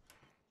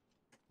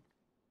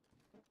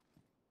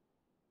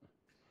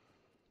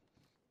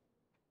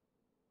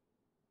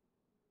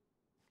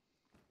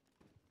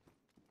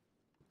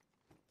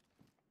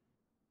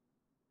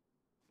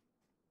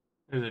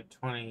 There's a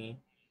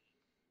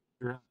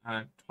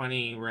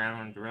 20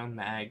 round drill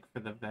mag for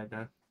the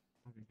Vega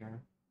over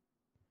here.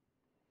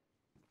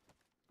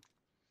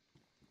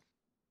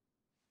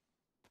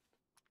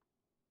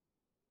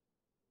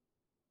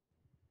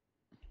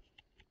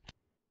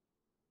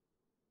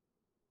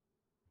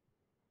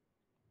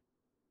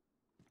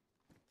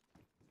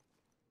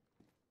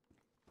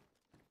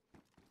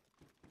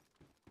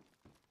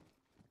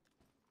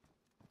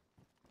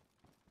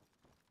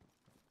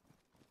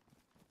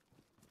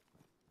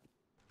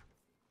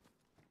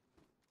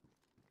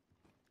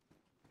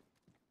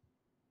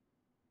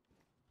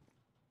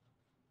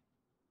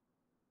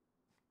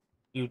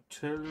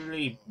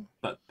 Utility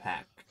butt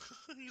pack.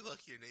 You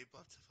lucky your name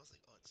popped up. I was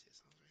like, oh, it's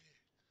his over here.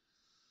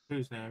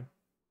 Whose name?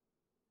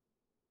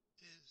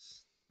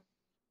 His.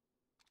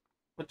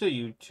 What's a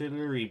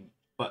utility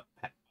butt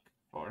pack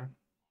for?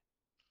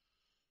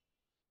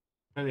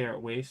 Oh, they are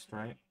at waist,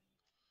 right?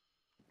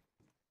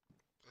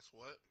 That's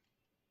what?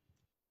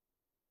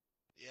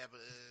 Yeah, but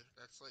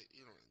that's like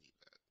you don't really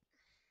need that.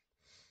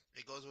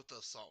 It goes with the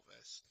assault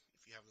vest.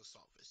 If you have the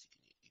assault vest,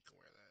 you can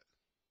wear that.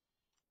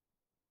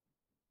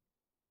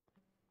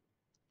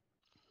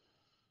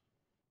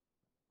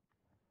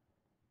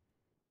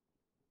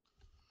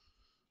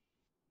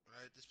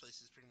 Alright, this place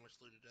is pretty much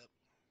looted up.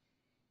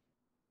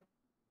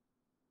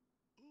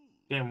 Ooh.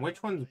 Damn,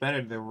 which one's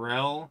better, the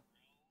Rel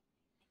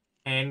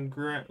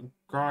handguard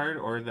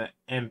or the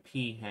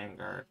MP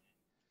handguard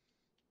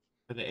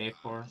for the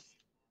A4?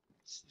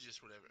 It's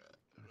just whatever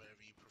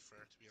you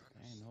prefer, to be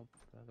honest. Ain't no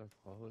better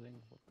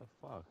clothing. What the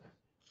fuck?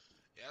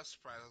 Yeah, I was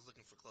surprised. I was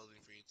looking for clothing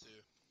for you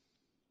too.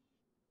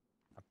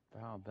 I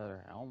found a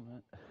better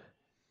helmet.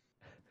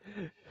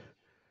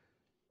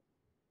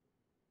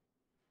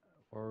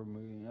 Or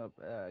moving up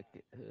back.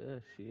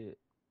 Shit.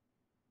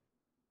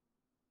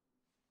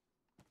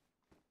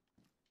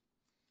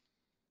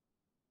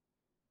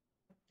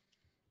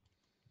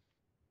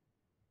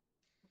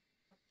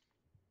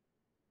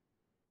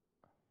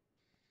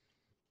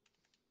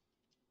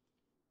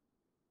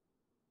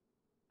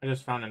 I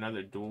just found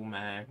another dual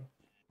mag.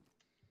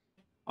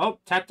 Oh,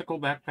 tactical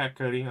backpack,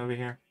 Cody, over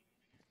here.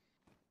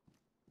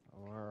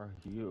 Where are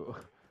you?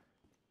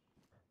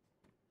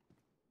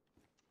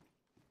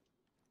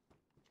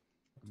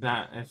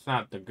 It's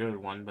not the good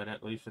one, but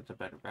at least it's a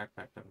better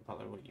backpack than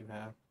probably what you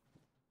have.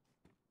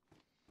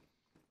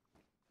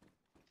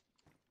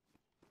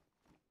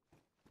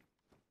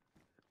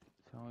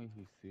 Tell me if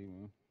you see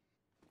me.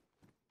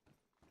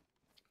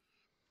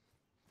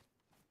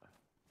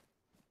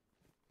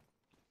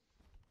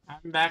 I'm Are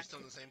you back. still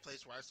in the same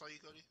place where I saw you,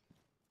 Cody?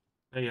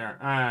 There you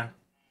are.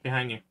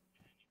 Behind you.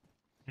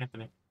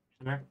 Anthony.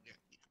 Come here. Yeah.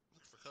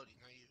 Look for Cody,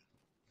 not you.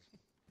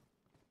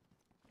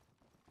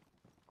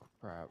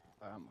 Crap,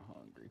 I'm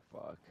hungry.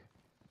 Fuck.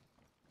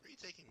 Where are you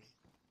taking me?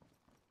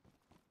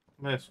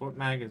 Liz, what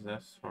mag is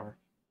this for?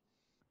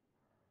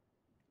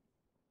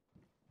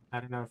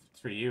 I don't know if it's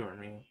for you or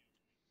me.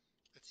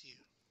 It's you.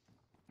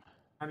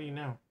 How do you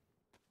know?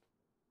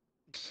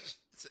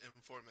 It's an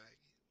M4 mag.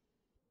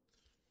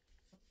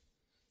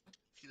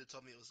 If you'd have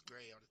told me it was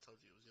gray, I would have told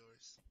you it was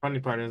yours. Funny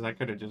part is I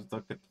could have just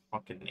looked at the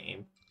fucking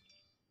name.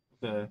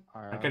 I Alright, could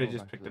I'll have go just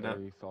back to picked the it up.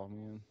 area you saw me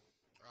in.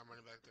 I'm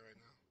running back there right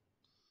now.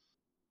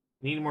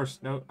 Need more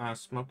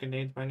smoke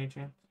grenades by any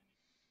chance?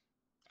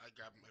 I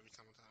grab him every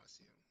time I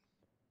see him.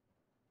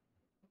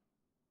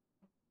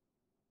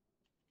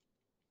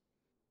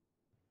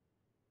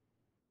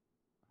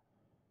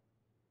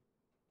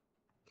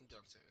 I'm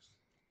downstairs.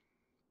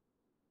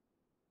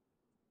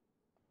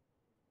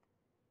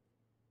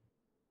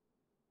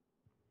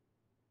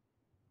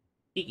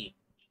 Kiki.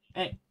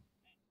 Hey.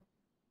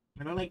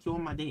 I don't like you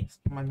on my desk.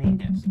 My main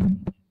desk. Come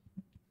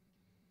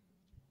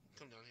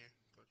down here,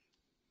 Cody.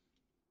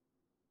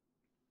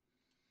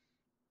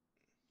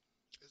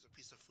 There's a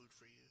piece of food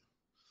for you.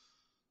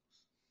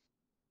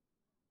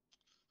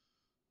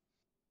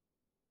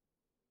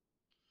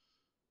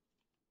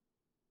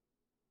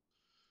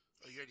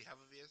 Oh, you already have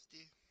a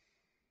VSD?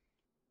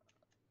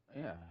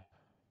 Yeah.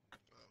 Oh,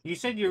 You okay.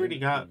 said you already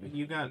got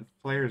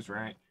flares,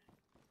 right?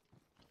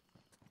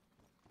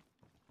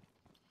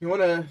 You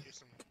wanna... Here's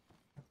some.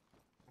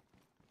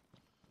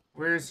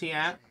 Where is he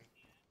at?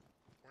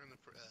 We're in the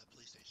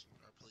police station,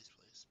 or police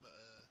place, but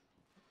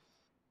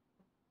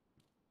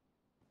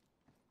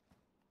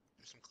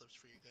there's some clips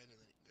for your gun, and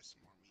then there's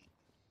some more meat.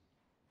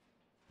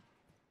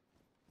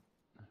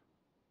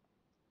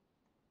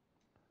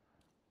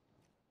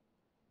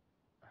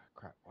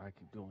 Crap, why I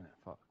keep doing it?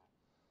 Fuck.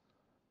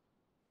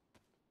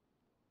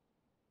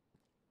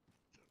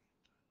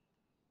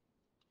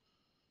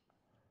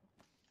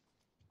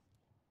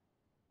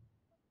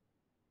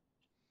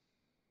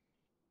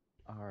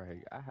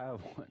 Alright, I have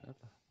one.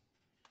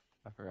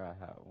 I forgot I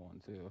have one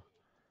too.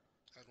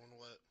 Had one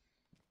what?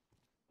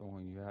 The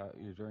one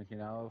you're drinking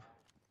out of?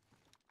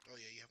 Oh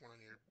yeah, you have one on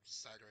your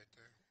side right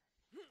there.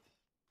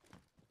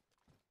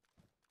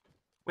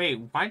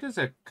 Wait, why does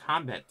a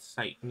combat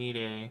site need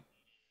a...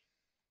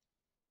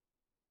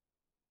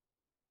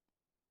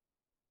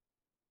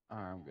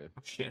 Alright, I'm good.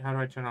 Oh, shit, how do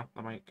I turn off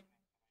the mic?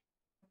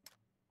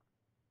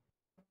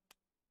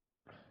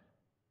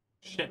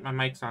 Shit, my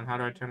mic's on. How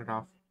do I turn it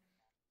off?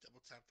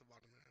 Double tap the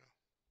bottom arrow.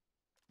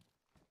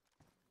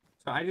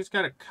 So I just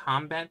got a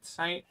combat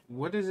sight.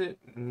 What does it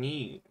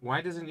need?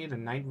 Why does it need a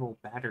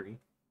 9-volt battery?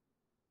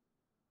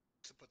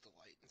 To put the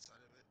light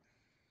inside of it.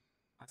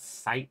 A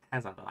sight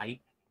has a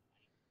light?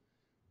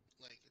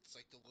 Like, it's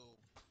like the little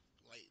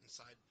light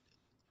inside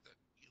that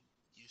you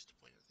use to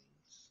point at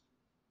things.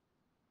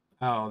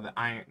 Oh, the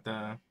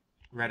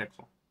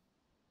reticle.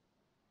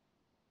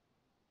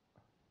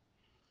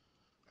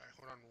 Alright,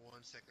 hold on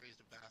 1 second. I use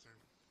the bathroom.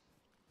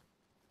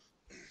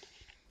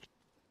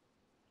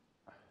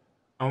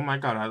 Oh my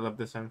god, I love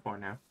this M4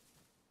 now.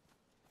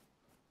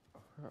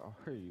 Where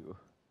are you?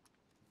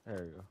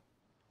 There you go.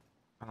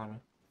 Follow me.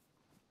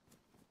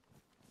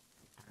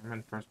 I'm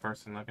in first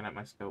person looking at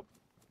my scope.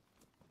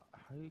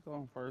 How do you go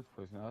in first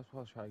person? I was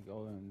supposed to try to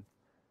go in.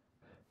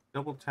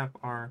 Double tap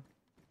R3.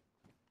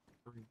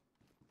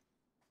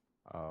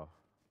 Oh.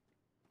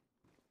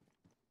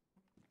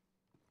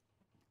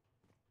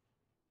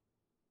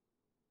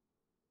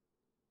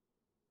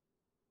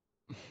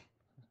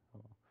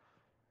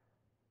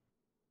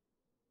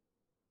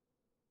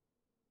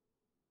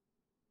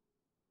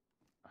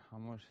 How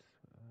much?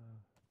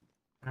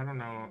 I don't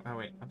know. Oh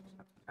wait, that's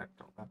not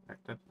tactile.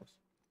 That's this.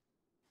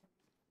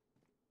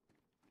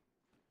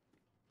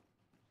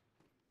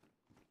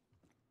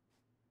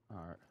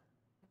 Alright.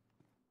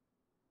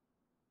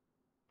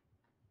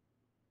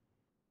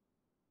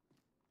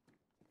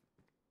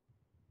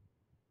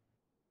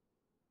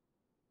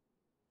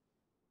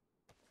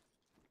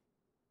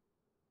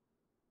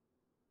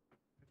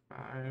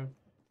 Five.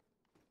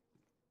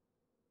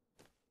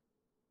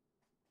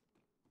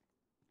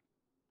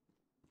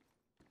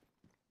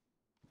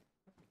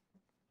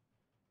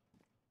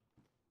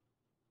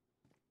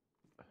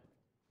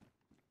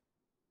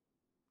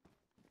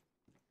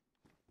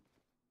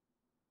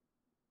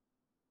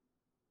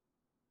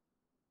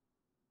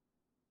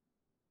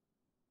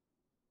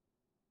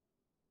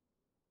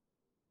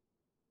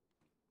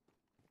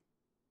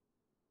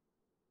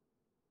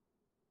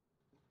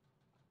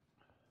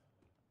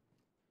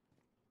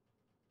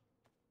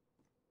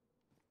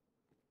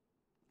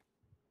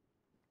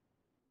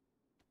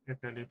 If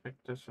I pick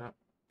this up.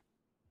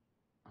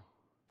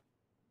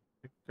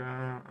 Pick,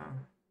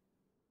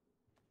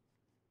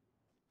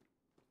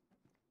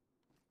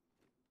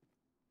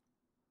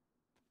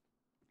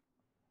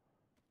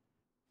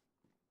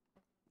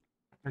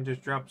 I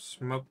just dropped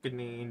smoke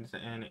grenades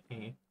and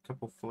a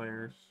couple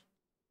flares.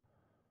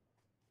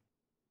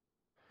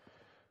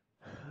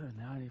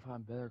 Now I need to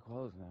find better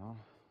clothes now.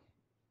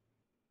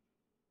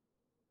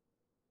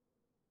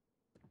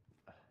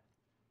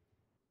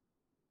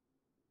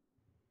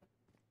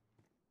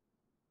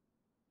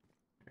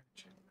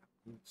 Check out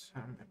boots.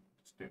 How many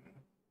boots doing?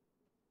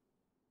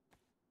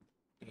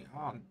 They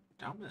all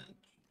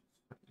damage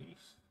for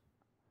these.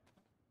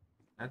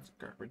 That's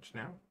garbage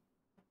now.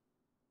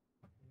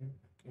 I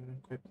can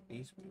equip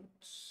these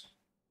boots.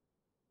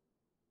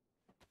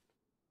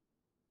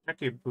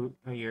 Check your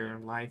your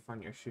life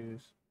on your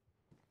shoes.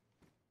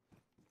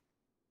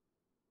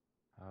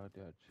 How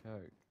do I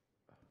check?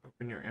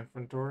 Open your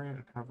inventory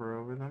and hover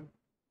over them.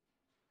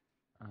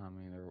 I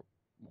mean, they're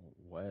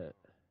wet.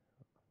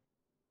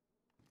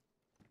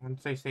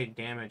 Once they say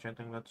damage, I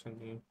think that's when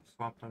you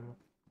swap them.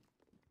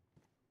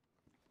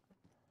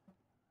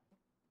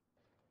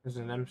 There's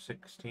an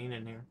M16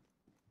 in here.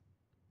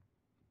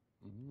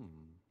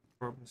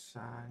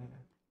 Probosci.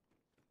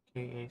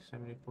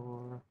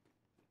 KA-74.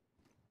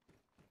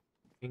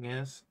 Thing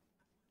is,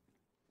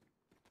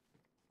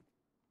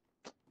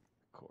 Of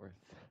course.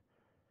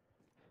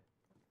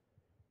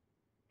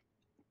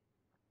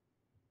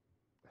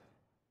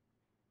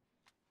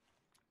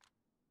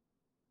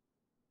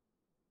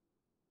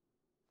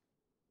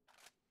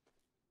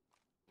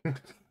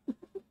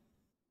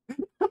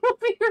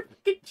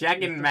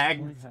 jacking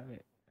mags.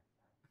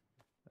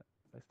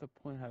 That's the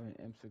point of having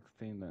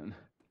M16 then.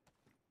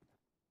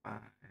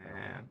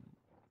 Man.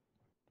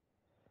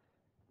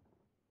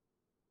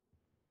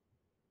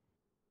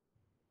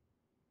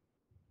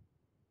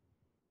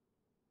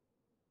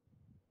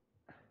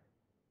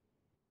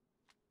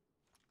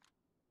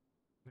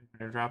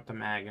 I dropped the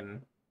mag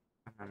and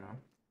I don't know.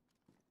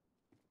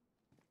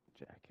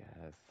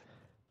 Jackass.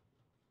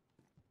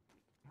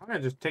 I'm gonna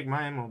just take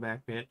my ammo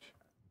back, bitch.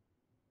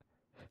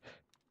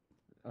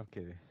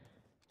 Okay.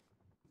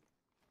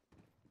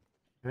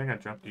 I think I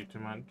dropped you too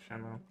much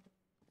ammo.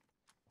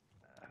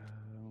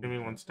 Give me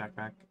one stack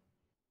back.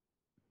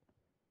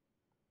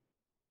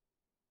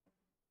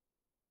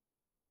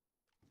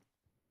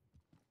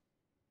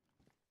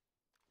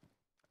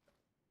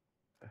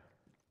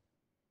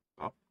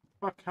 Oh,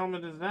 fuck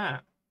helmet is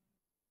that?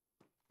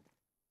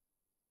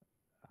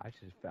 I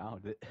just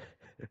found it.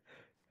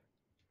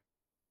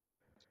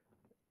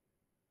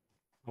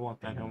 I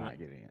want that I'm helmet. not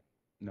getting it.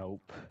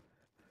 Nope.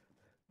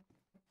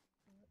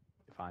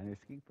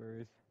 Finest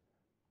keepers.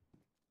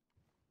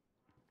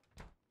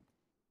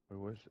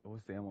 Or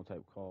what's the ammo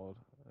type called?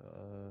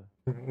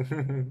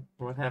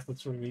 What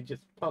happens when you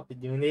just pop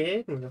it in the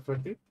head,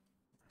 motherfucker?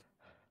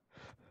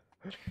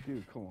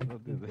 Dude, come on,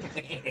 don't do this.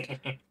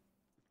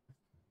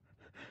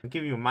 I'll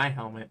give you my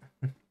helmet.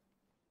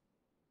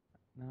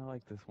 No, I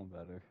like this one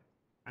better.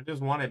 I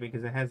just want it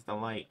because it has the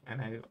light,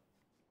 and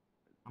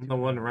I'm the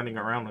one running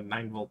around with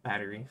 9-volt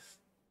batteries.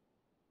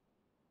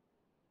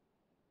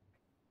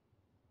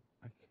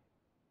 Okay.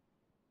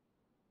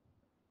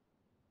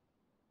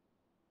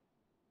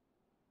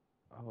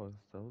 Oh, is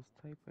those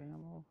type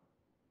ammo?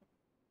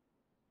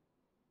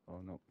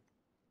 Oh no.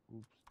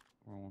 Oops,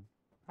 wrong one.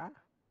 Ah!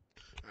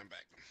 I'm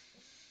back.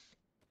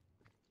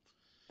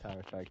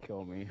 Tyler tried to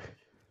kill me.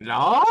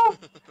 No?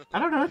 I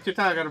don't know what you're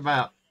talking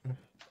about.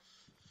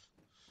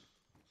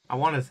 I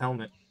want his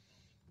helmet.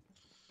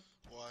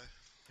 Why?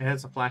 It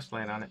has a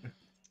flashlight on it.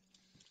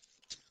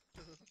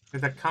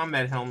 It's a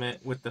combat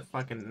helmet with the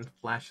fucking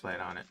flashlight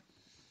on it.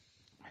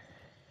 Yeah,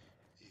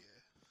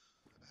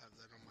 I have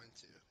that on mine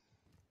too.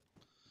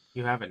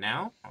 You have it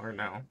now? Or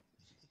no?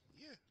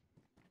 Yeah.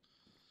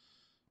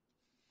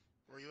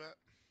 Where you at?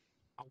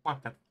 I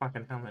want that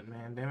fucking helmet,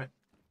 man. Damn it.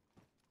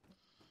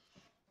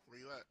 Where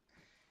you at?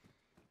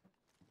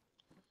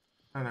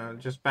 I don't know.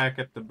 Just back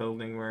at the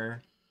building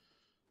where...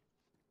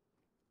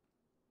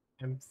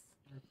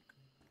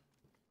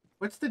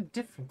 What's the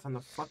difference on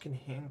the fucking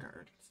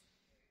handguards?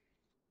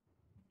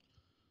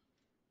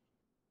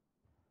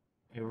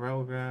 A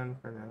railgun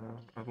for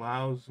the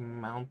allows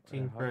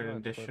mounting How for do I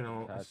equip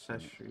additional attachment?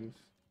 accessories.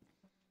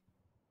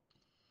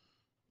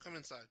 Come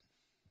inside.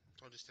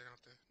 Don't just stand out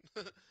there.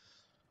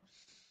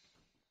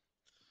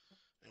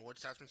 And what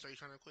attachments are you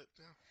trying to equip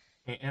now?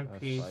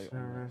 MP Sight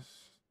on the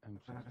service.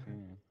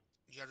 M16.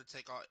 You have to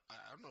take all. I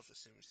don't know if the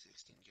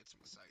Semi-16 gets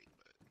him a sight,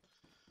 but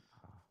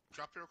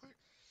drop it real quick.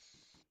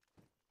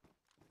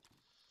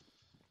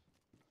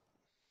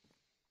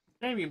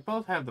 Maybe you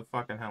both have the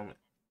fucking helmet.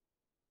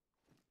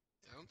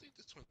 I don't think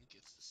this one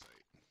gets the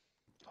sight.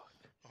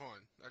 Hold on,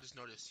 I just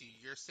noticed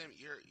your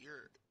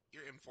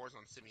M4's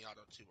on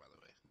semi-auto too, by the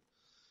way.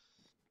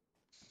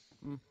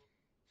 Hmm.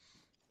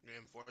 Your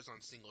M4's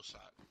on single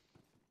shot.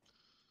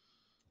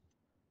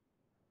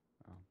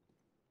 Oh.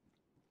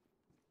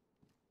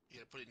 You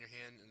gotta put it in your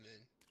hand and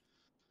then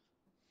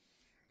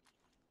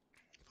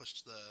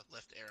push the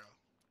left arrow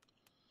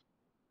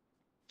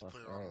to Left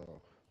put it on.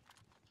 arrow.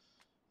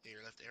 Yeah,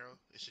 your left arrow.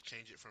 It should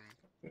change it from.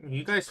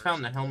 You guys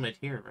found the helmet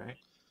here, right?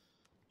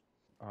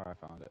 Oh, I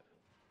found it.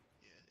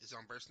 Yeah, is it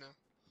on burst now?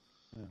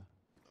 Yeah.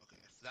 Okay,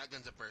 if that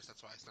gun's a burst,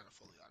 that's why it's not a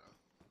fully auto.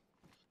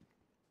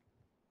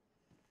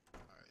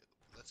 Alright,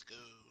 let's go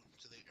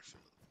to the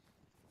airfield.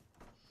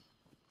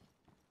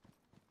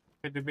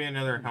 Could there be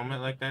another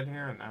helmet like that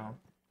here or no?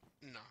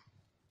 No.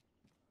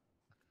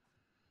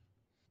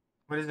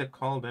 What is it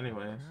called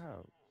anyways?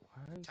 Crap.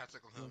 Why?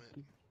 Tactical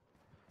helmet.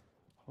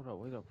 Hold up,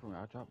 wait up for me.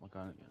 I dropped my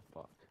gun again.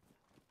 Fuck.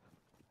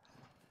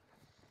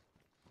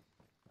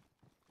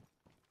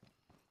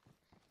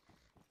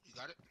 You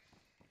got it?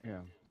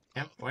 Yeah.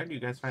 Yep. Why do you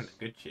guys find the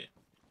good shit?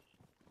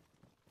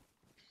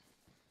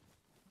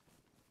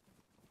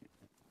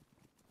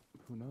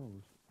 Who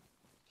knows?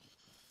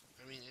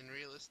 I mean,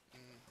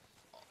 realistically,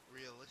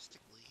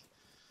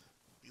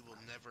 we will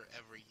never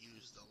ever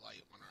use the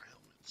light on our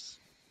helmets.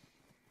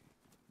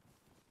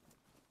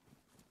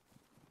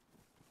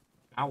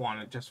 I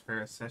want it just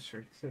for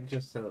accessories,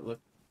 just so it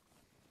looks.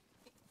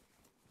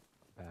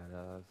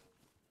 Badass.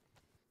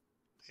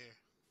 Here.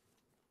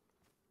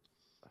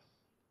 I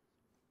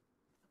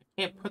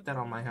can't put that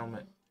on my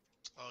helmet.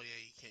 Oh yeah,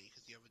 you can't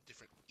because you have a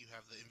different. You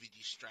have the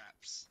MVD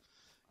straps.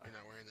 You're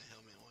not wearing the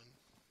helmet one.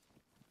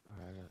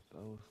 Alright, I got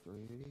those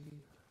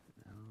three.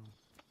 Now.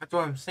 That's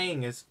what I'm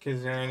saying. Is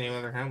because there are any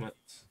other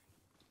helmets?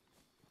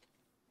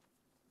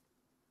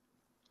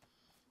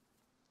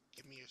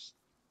 Give me yours.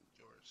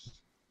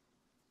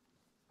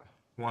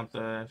 Want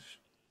the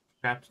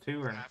straps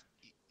too, or?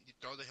 You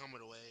throw the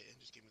helmet away and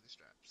just give me the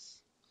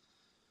straps.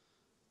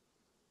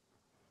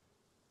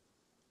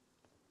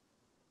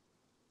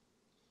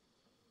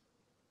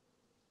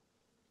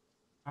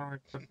 How do I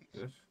put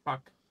this?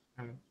 Fuck.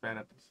 I'm bad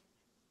at this.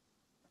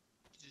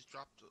 You just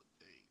drop the.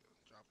 There you go.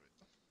 Drop it.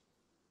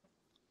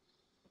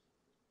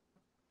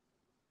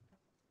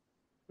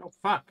 No,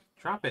 fuck.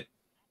 Drop it.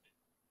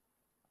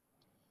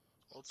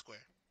 Hold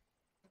square.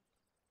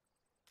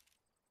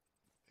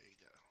 There you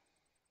go.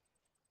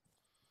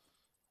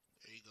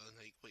 There you go.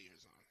 Now you put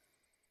yours on.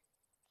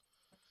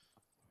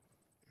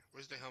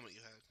 Where's the helmet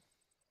you had?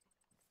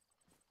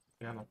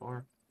 Be on the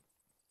floor.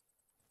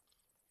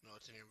 No,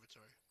 it's in your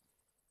inventory.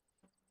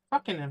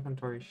 Fucking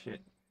inventory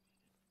shit.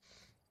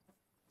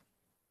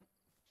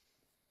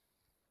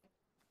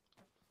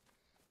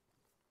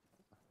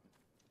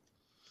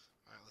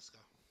 Alright, let's go.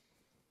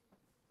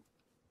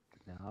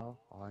 Now,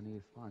 all I need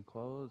is fine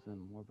clothes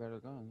and more better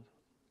guns.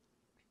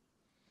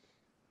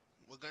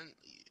 What gun?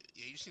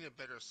 Yeah, you've seen a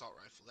better assault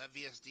rifle. That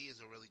VSD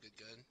is a really good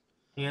gun.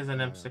 He has an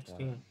Yeah, I got that.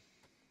 M16.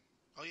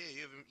 Oh yeah,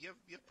 you have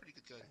pretty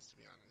good guns to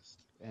be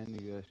honest. And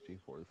the USG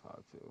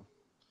 45 too.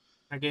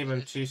 I gave Yeah, him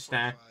the 2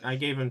 stacks. SG-45. I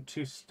gave him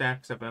 2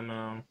 stacks of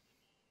ammo.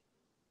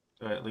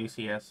 So at least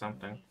he has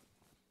something.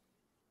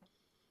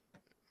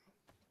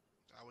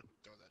 I would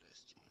throw that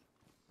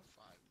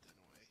SG-5 gun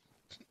away.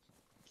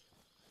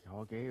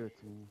 Y'all gave it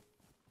to me.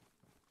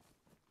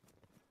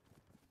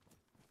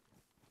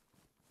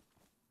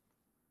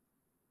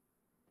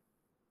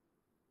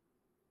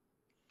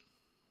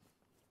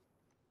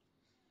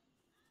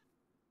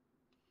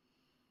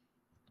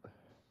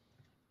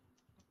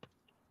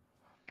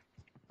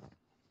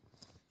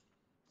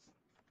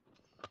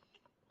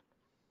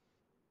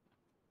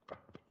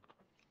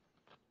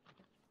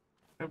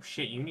 Oh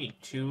shit, you need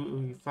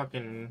 2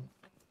 fucking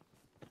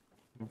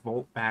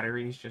volt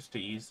batteries just to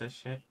use this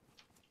shit?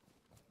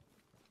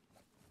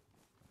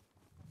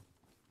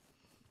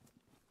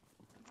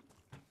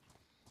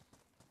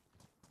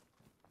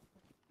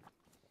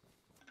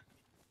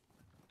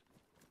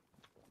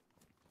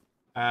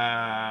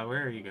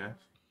 Where are you guys?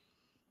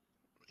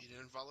 You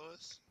didn't follow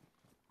us?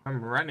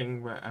 I'm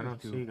running, but I He's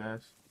don't see you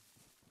guys.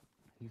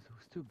 He's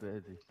too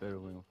busy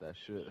fiddling with that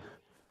shit.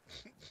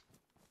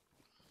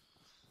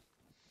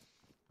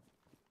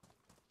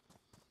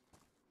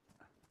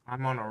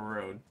 I'm on a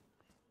road.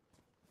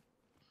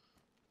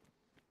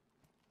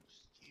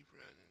 Just keep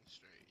running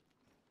straight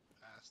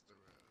past the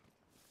road.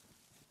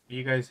 Are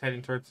you guys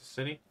heading towards the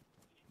city?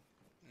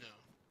 No.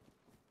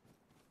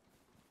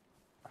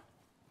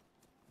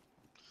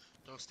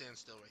 don't stand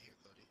still right here,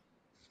 Cody.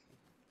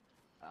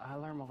 I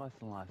learned my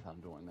lesson last time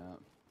doing that.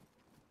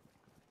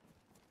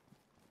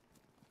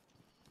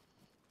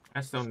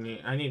 I still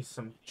need. I need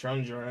some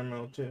Challenger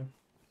ammo too.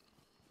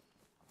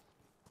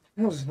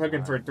 I was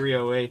looking for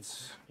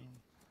 308s. I'm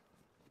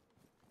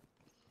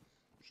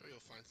sure you'll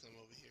find some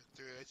over here.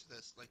 308s,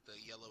 that's like the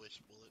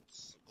yellowish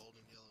bullets,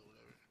 golden yellow,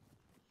 whatever.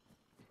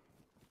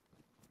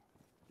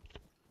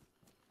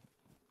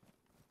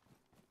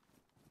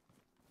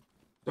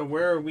 So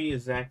where are we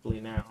exactly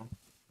now?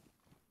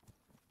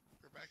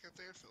 We're back at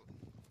the airfield.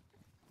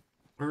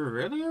 We're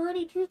really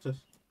already? Jesus.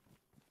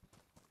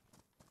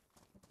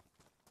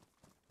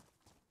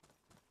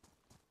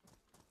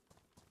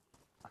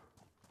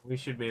 We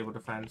should be able to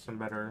find some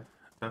better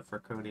stuff for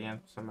Cody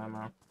and some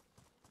ammo.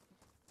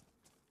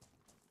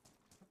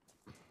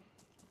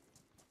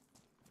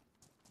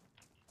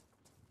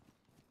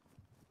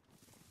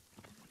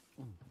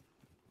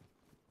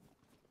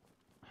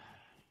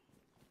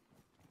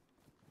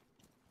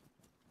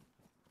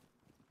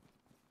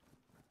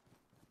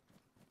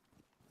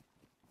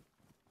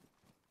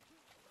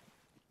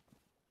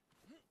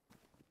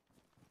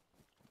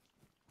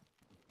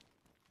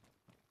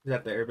 Is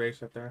that the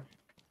airbase up there?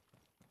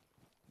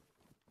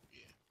 Yeah.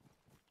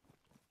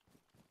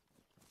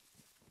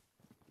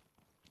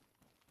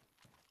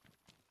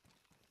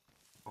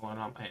 What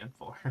I'm paying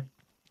for.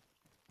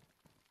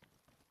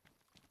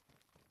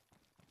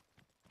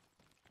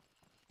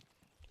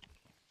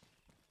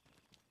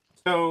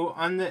 So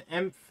on the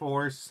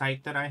M4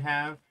 sight that I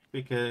have,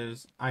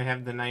 because I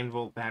have the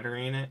 9-volt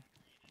battery in it,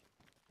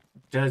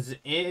 does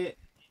it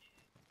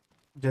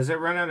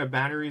run out of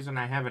batteries when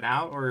I have it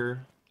out,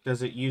 or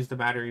does it use the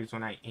batteries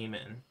when I aim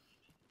in?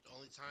 The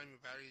only time your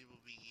battery will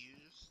be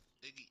used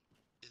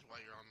is while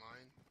you're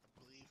online,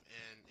 I believe.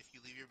 And if you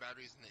leave your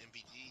batteries in the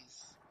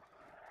MVGs,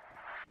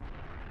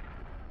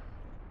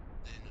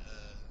 then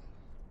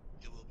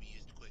it will be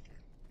used quicker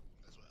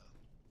as well.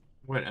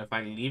 What if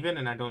I leave it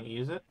and I don't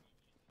use it?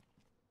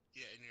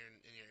 Yeah, in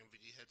your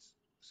MVG head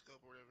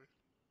scope or whatever.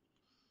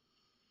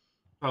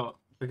 Oh,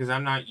 because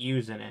I'm not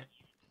using it,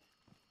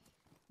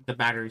 the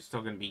battery's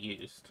still gonna be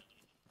used.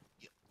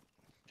 Yep.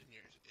 In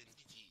your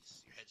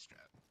MVGs, your head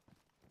strap.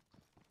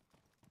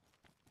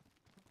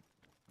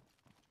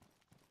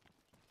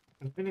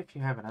 Even if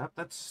you have it up,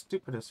 that's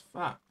stupid as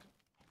fuck.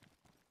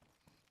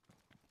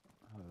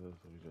 Oh, this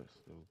was just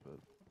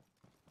stupid.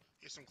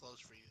 Here's some clothes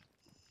for you.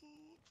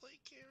 Ooh, plate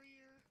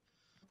carrier.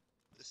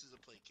 This is a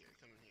plate carrier.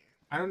 Come in here.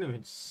 I don't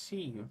even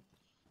see you.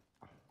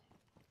 Oh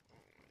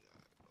my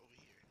god. Over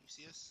here. You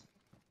see us?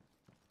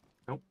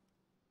 Nope.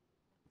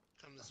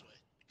 Come this way.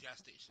 Gas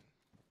station.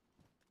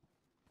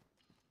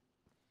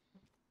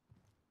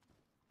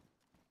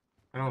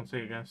 I don't see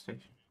a gas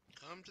station.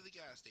 Come to the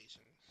gas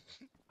station.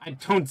 I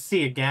don't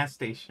see a gas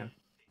station.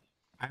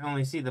 I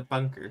only see the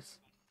bunkers.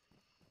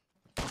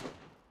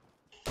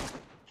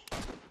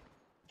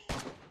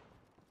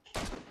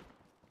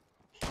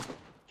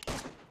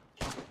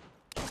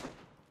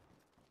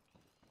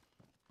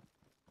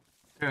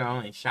 I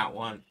only shot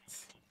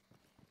once.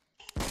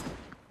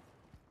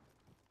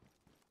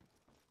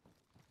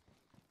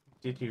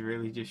 Did you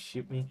really just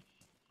shoot me?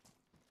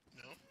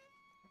 No?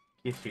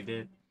 Yes, you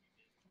did.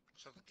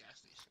 Shut the gas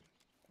station.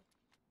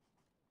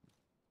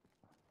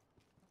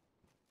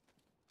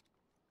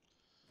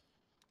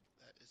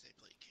 That is a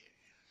plate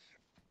carrier.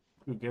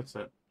 Who gets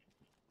it?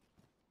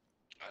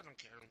 I don't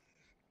care.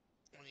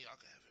 One of y'all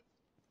can have it.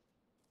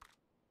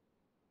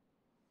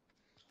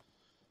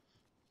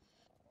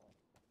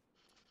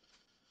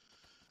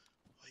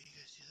 While you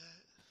guys do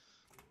that,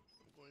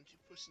 I'm going to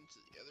push into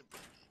the other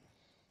building.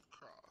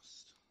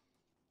 Crossed.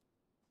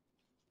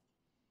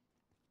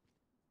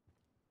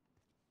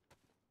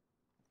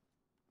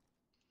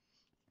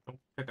 Don't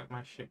pick up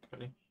my shit,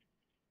 Cody.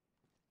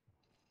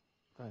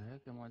 What the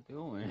heck am I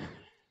doing?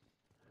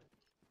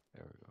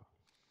 There we go.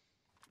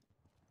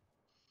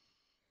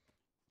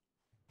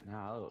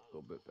 Now I look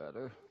a bit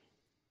better.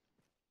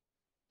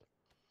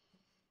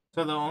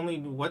 So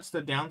what's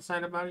the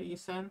downside about it, you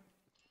said? What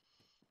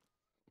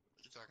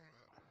are you talking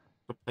about?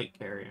 The plate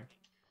carrier.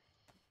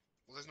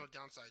 Well, there's no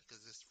downside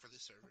because this for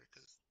this server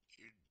because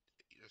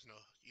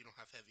you don't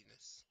have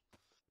heaviness.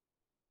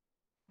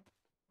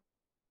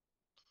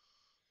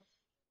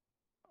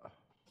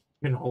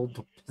 You can hold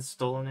the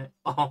pistol in it.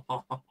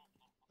 Oh.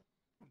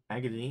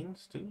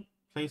 Magazines, too?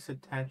 Place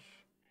attach.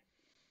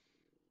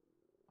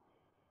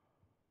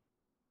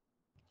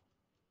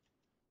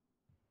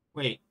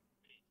 Wait.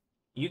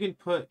 You can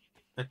put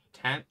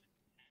attach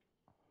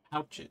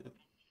pouches. You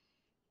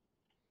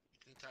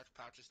can attach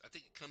pouches. I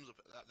think it comes with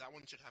that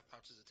one should have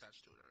pouches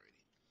attached to it already.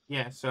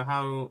 Yeah, so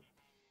how...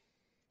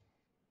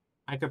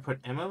 I could put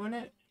ammo in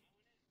it?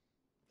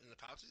 In the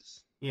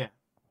pouches? Yeah.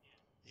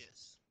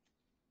 Yes.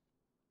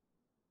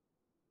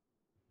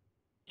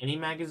 Any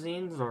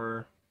magazines,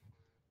 or...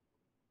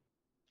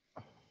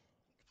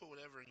 Put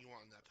whatever you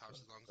want in that pouch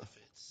as long as it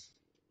fits.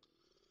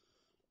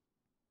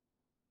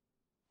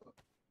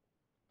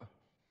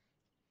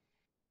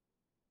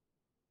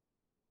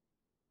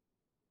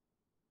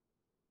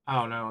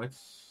 Oh, no,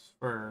 it's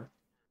for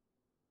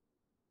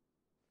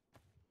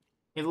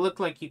It looked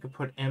like you could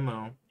put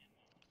ammo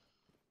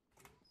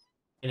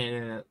and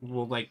it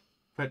will like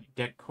put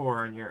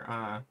decor on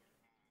your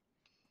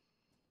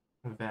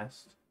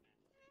vest.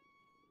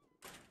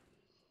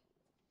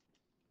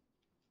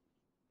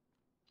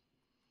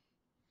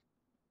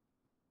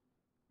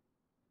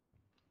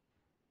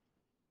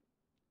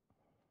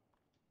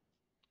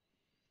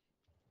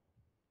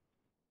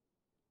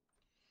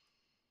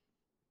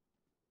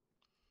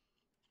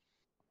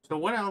 So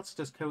what else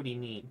does Cody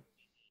need?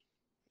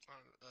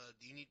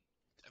 Do you need?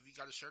 Have you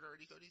got a shirt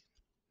already, Cody?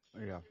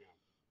 Yeah.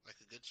 Like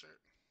a good shirt?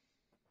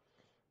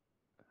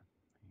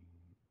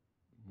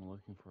 I'm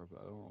looking for a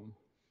better one.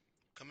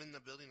 Come in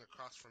the building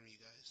across from you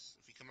guys.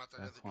 If you come out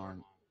that I other door.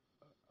 found.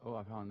 Oh,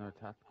 I found another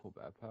tactical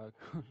backpack.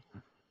 Oh,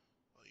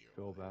 you're a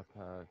Fill warrior.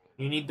 backpack.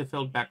 You need the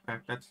filled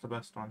backpack. That's the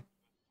best one.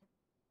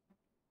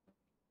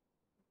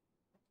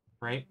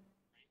 Right?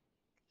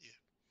 Yeah.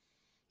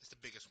 It's the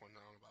biggest one. I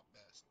don't know about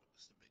best, but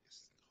it's the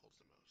biggest. It holds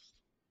the most.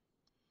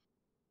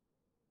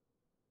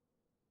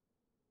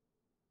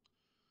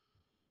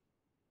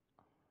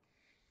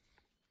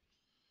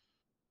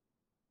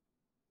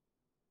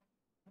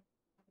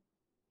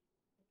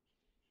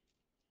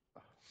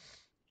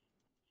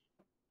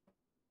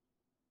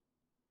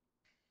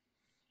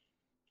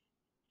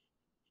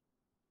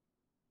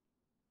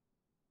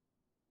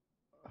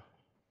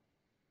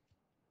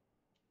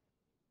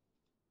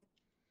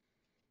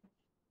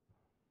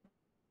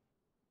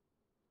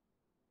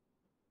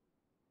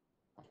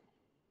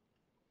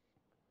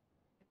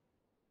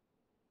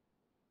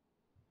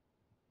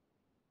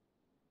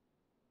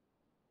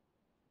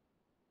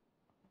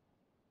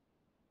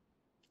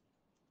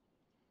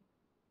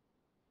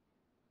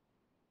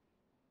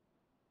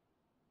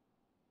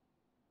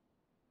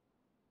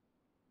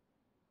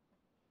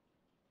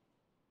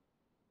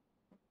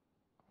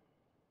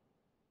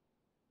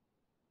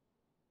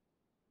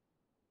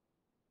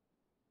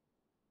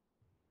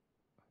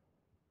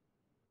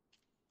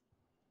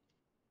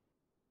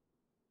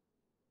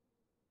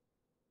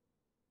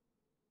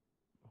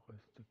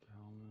 Ballistic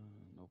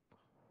helmet. Nope.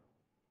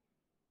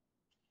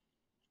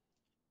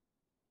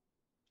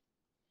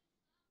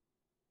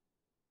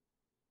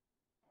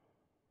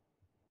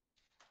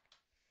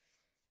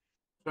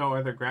 So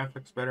are the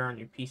graphics better on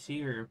your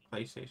PC or your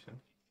PlayStation?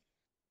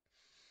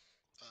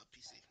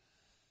 PC.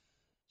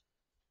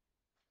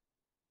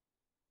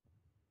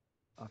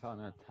 I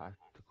found a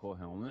tactical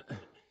helmet. Yeah,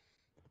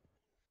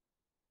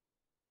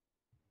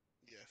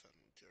 I found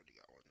it. Already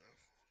got one now.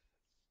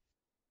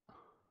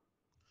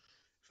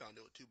 Found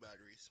it with two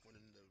batteries. One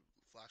in the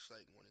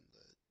flashlight and one in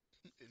the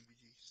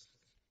NVGs.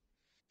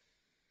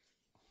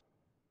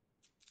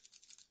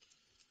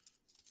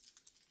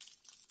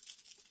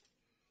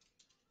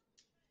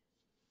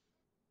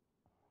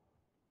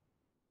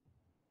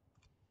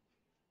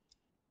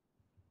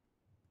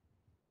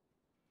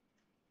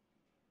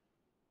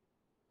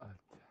 A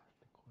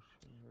tactical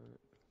shirt.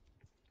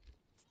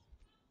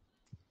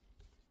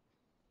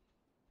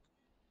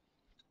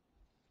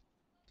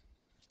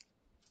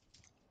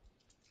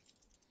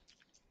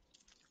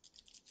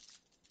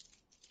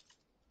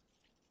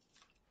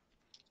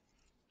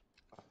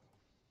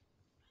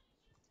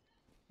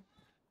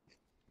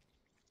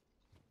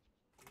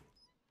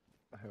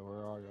 Hey,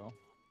 where are y'all?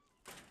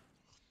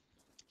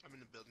 I'm in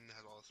the building that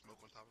has all the smoke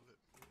on top of it.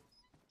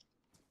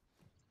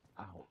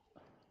 Ow.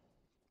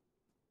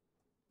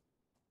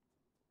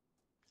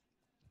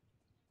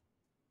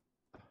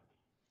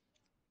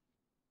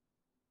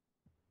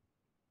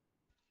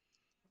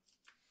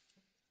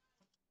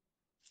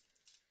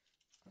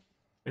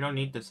 We don't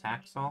need this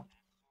hacksaw.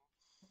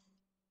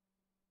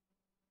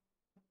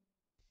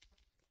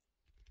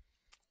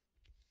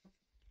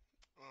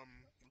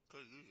 We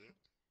could use it.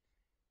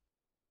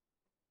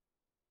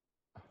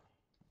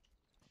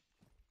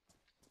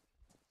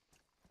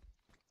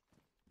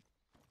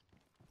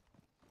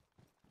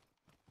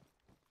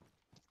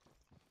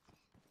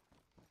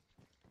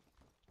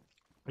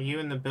 Are you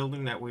in the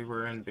building that we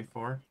were in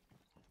before?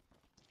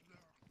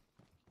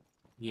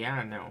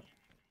 Yeah, no.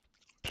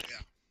 Yeah.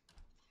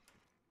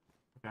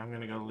 Okay, I'm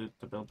gonna go loot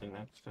the building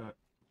next to it.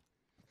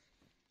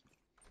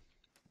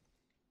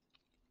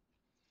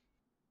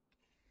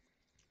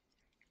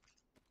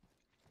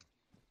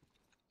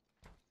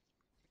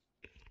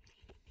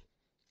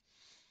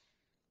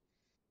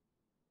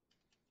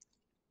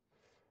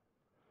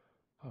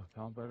 Oh,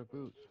 found better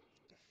boots.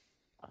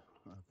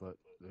 But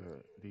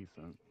they're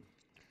decent.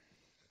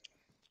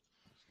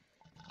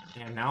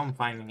 Yeah, now I'm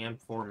finding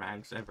M4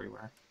 mags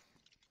everywhere.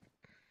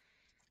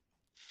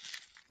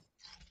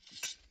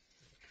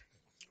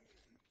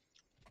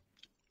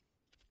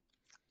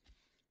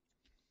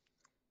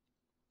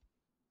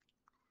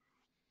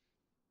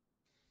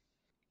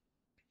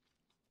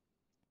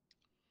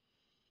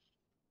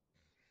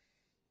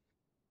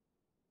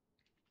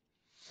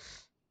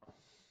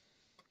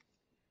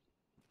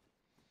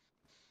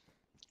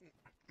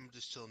 I'm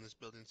just chilling in this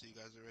building so you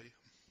guys are ready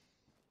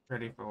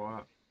Ready for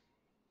what?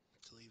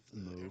 to leave the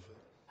Move. airfield.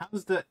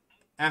 How's the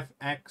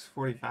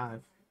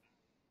FX45?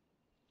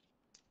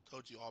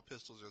 Told you all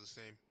pistols are the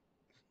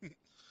same.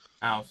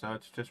 Oh, so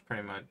it's just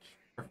pretty much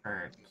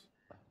preference.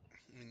 I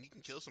mean, you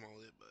can kill someone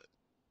with it, but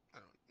I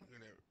don't.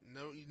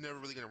 You're never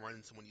really gonna run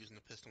into someone using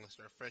a pistol unless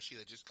they're a freshie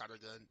that just got a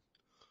gun,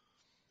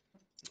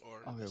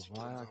 or Okay, unless you're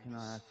killing why I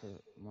cannot zombies.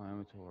 access my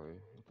inventory?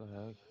 What the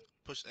heck?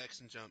 Push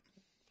X and jump.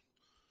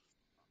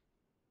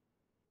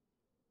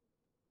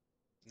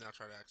 Now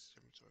try to access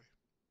inventory.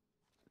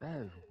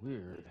 That is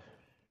weird.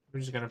 I'm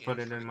just The gonna game put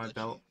is it trying in to my glitch you.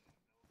 belt.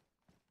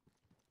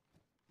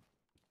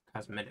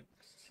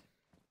 Cosmetics.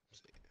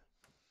 So,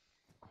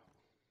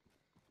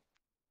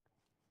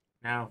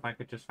 Now, if I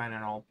could just find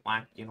an all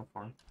black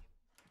uniform.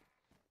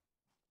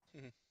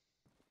 yeah.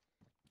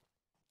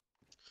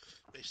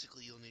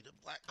 Basically, you'll need a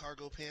black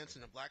cargo pants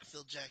and a black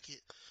field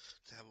jacket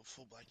to have a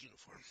full black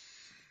uniform.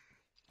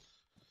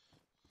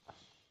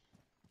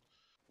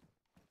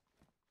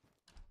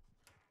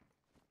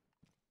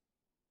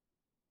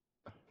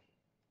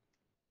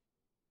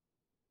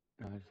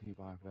 I just keep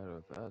buying better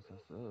and fast.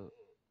 That's it.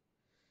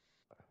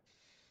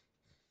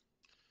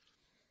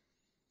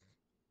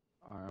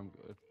 Alright, I'm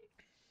good.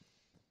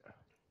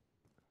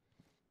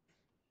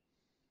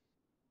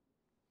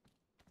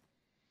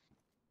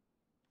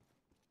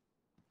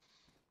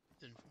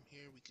 Then from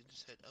here, we can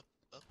just head up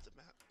the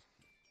map.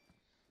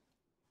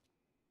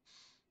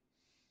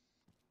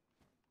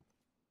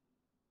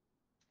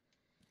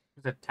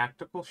 Is a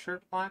tactical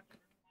shirt black?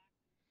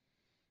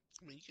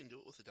 I mean, you can do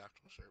it with a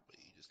doctoral shirt, but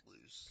you just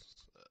lose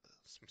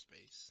some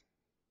space.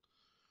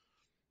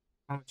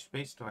 How much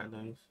space do I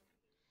lose?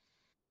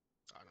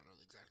 I don't know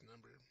the exact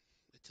number.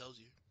 It tells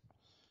you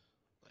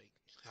like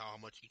how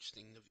much each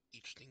thing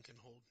can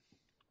hold.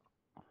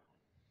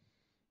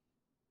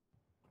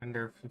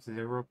 Under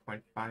 0.5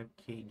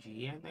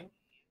 kg, I think.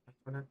 That's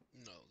what it.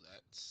 No,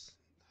 that's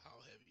how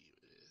heavy it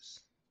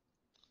is.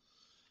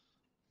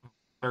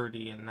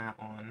 30 in that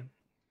one.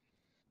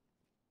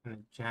 And the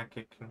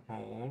jacket can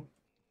hold.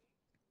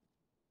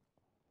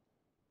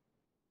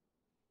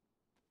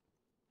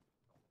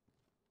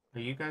 Are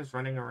you guys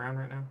running around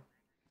right now?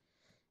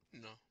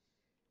 No.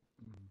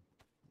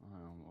 I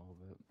am a little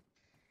bit.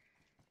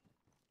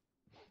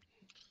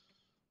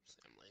 See,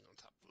 I'm laying on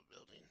top of a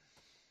building.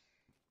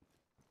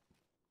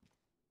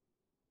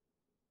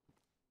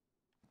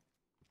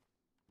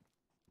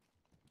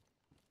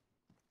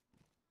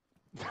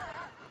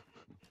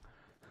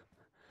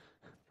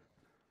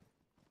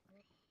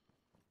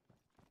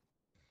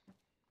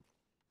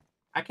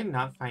 I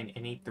cannot find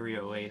any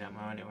 308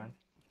 ammo anywhere.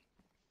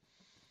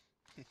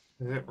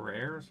 Is it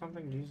rare or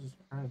something? Jesus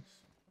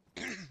Christ.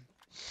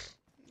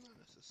 Not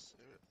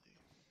necessarily.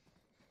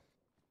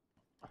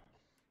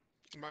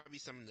 There might be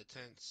some in the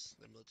tents,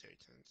 the military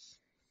tents.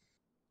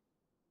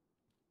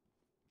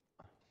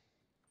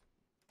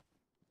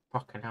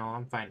 Fucking hell,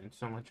 I'm finding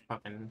so much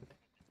fucking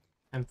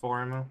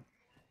M4 ammo.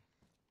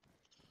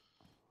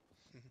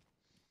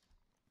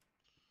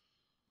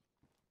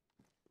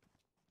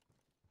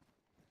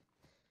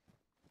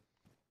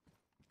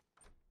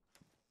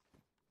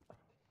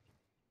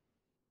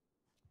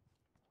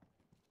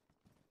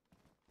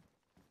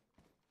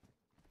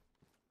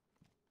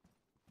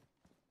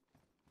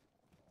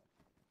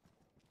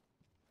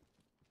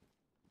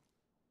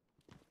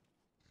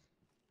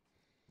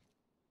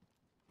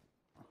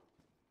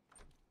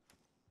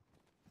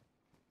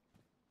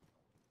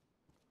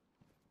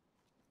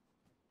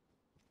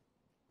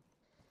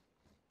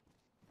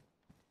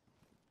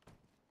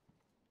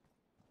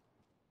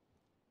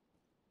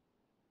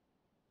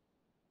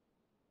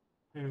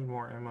 Here's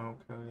more ammo,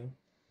 Cody.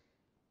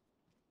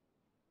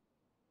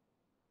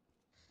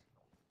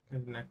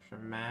 There's an extra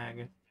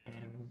mag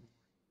and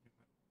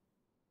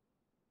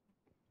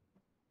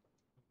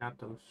not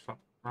those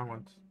wrong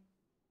ones.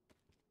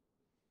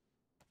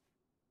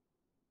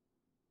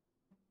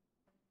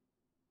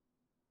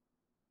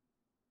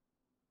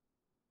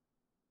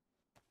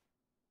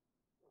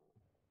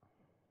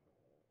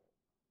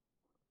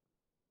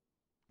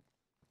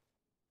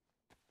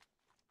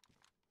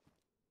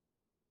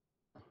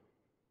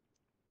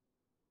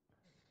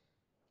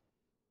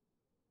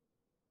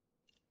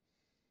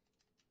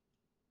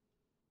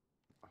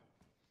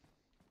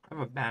 I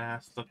have a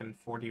badass looking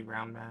 40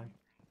 round mag.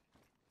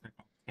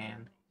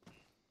 And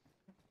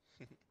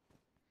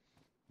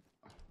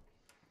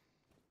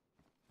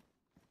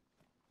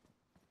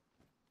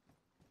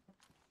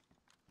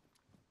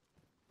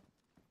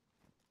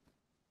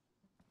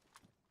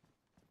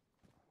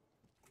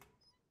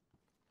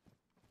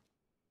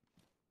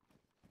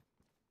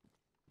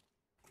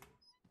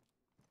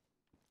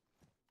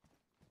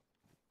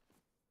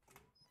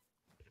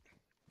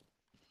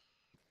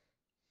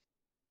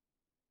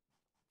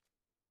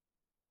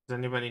does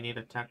anybody need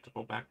a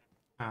tactical back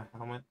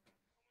helmet?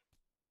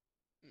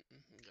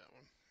 Got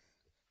one.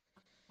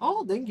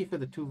 Oh, thank you for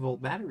the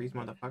 2-volt batteries,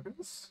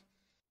 motherfuckers.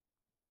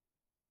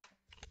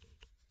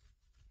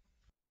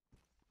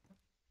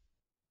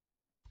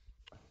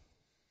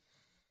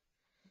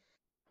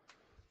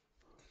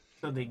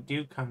 So they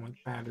do come with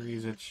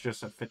batteries, it's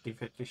just a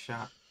 50-50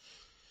 shot.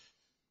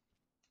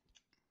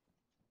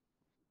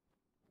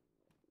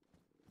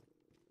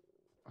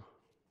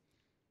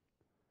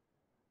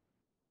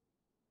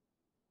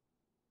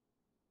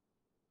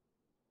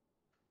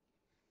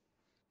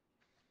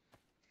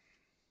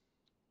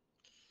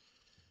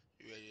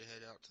 You ready to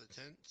head out to the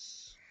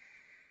tents?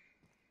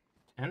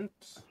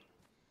 Tents?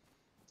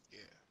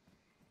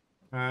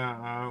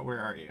 Yeah. Where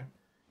are you?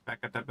 Back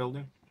at that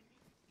building?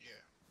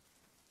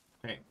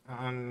 Yeah. Okay,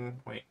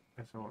 wait.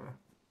 That's order.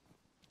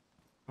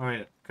 Oh,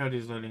 wait.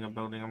 Cody's looting a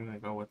building. I'm gonna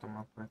go with him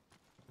real quick.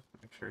 Just to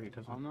make sure he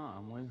doesn't. I'm not.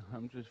 I'm waiting.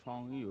 I'm just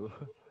following you.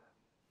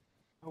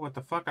 Oh, what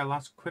the fuck? I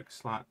lost quick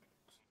slot.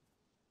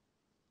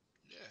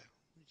 Yeah.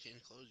 You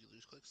change clothes, you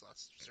lose quick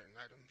slots to certain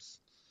items.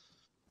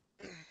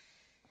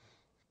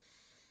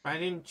 I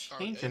didn't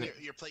change and any.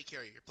 your plate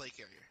carrier.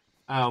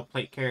 Oh,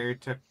 plate carrier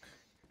took Took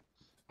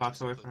spots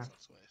some away quick from it.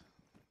 slots away.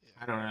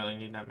 I don't really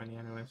need that many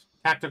anyways.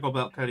 Tactical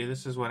belt, Cody.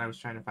 This is what I was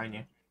trying to find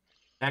you.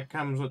 That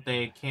comes with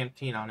a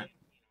canteen on it.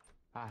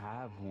 I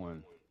have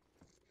one.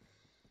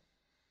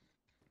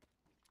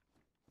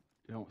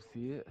 You don't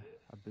see it?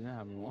 I've been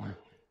having one.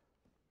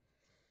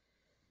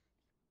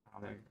 Oh,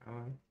 there you go.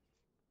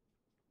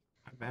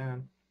 Not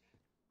bad.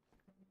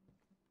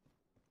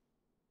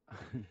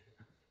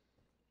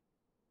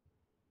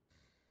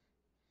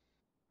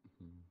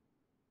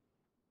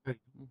 Cody,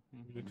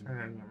 you turn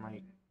on your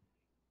mic.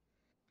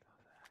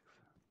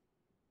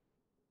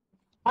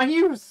 Why are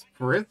you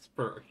whispering?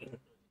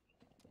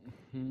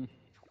 Where'd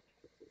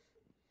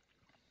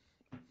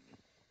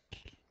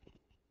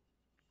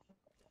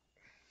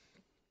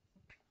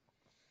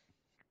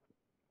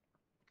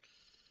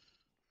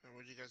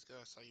you guys go?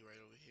 I saw you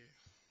right over here.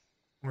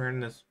 We're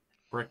in this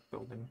brick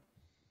building.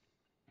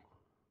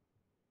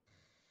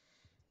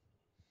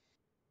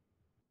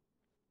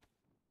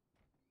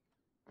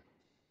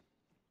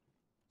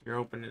 You're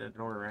opening the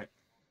door, right?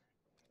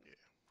 Yeah.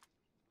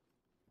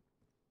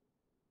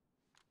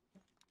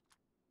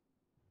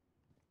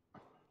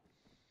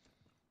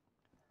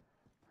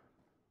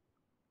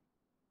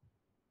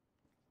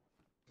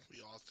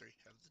 We all three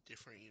have the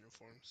different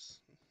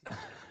uniforms. The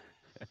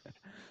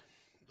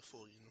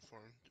full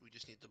uniform. We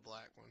just need the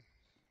black one.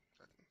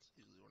 That's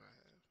usually what I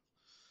have.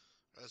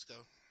 Right, let's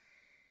go.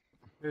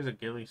 There's a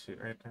ghillie suit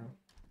right there.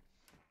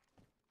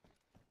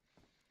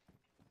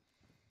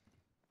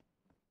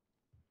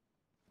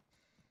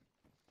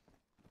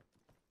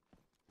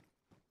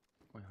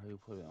 Wait, how you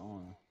put it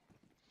on?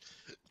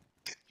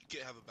 You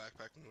can't have a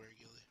backpack and wear a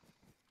ghillie.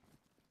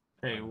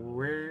 Hey,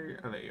 where?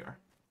 Oh, there you are.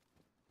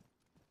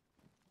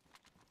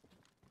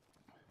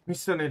 We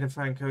still need to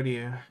find Cody.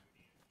 Armband,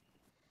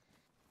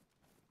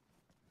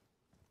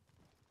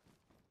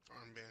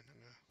 I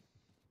know.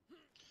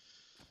 Hmm.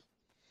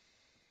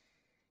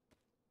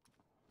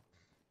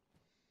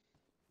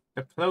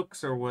 The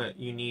cloaks are what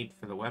you need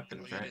for the Oh,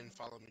 weapons, you right? didn't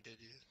follow me, did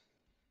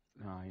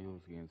you? Nah, he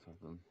was getting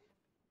something.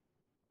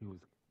 He was.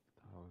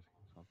 I was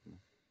getting something.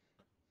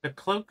 The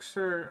cloaks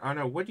are. Oh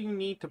no, what do you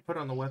need to put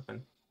on the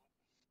weapon?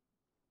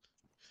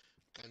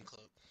 Gun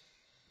cloak.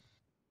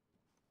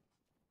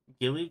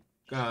 Ghillie?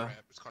 Gun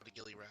wrap. It's called a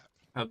ghillie wrap.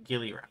 Oh,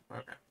 ghillie wrap.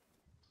 Okay.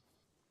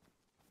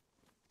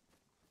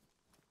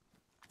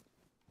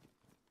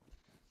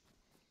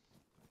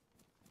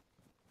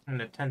 And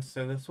the tents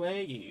are this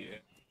way. Yeah.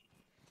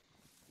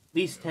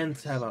 These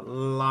tents have a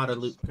lot of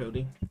loot,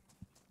 Cody.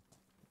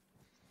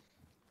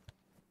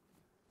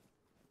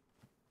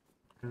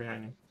 I'm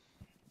behind you.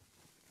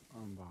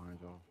 I'm behind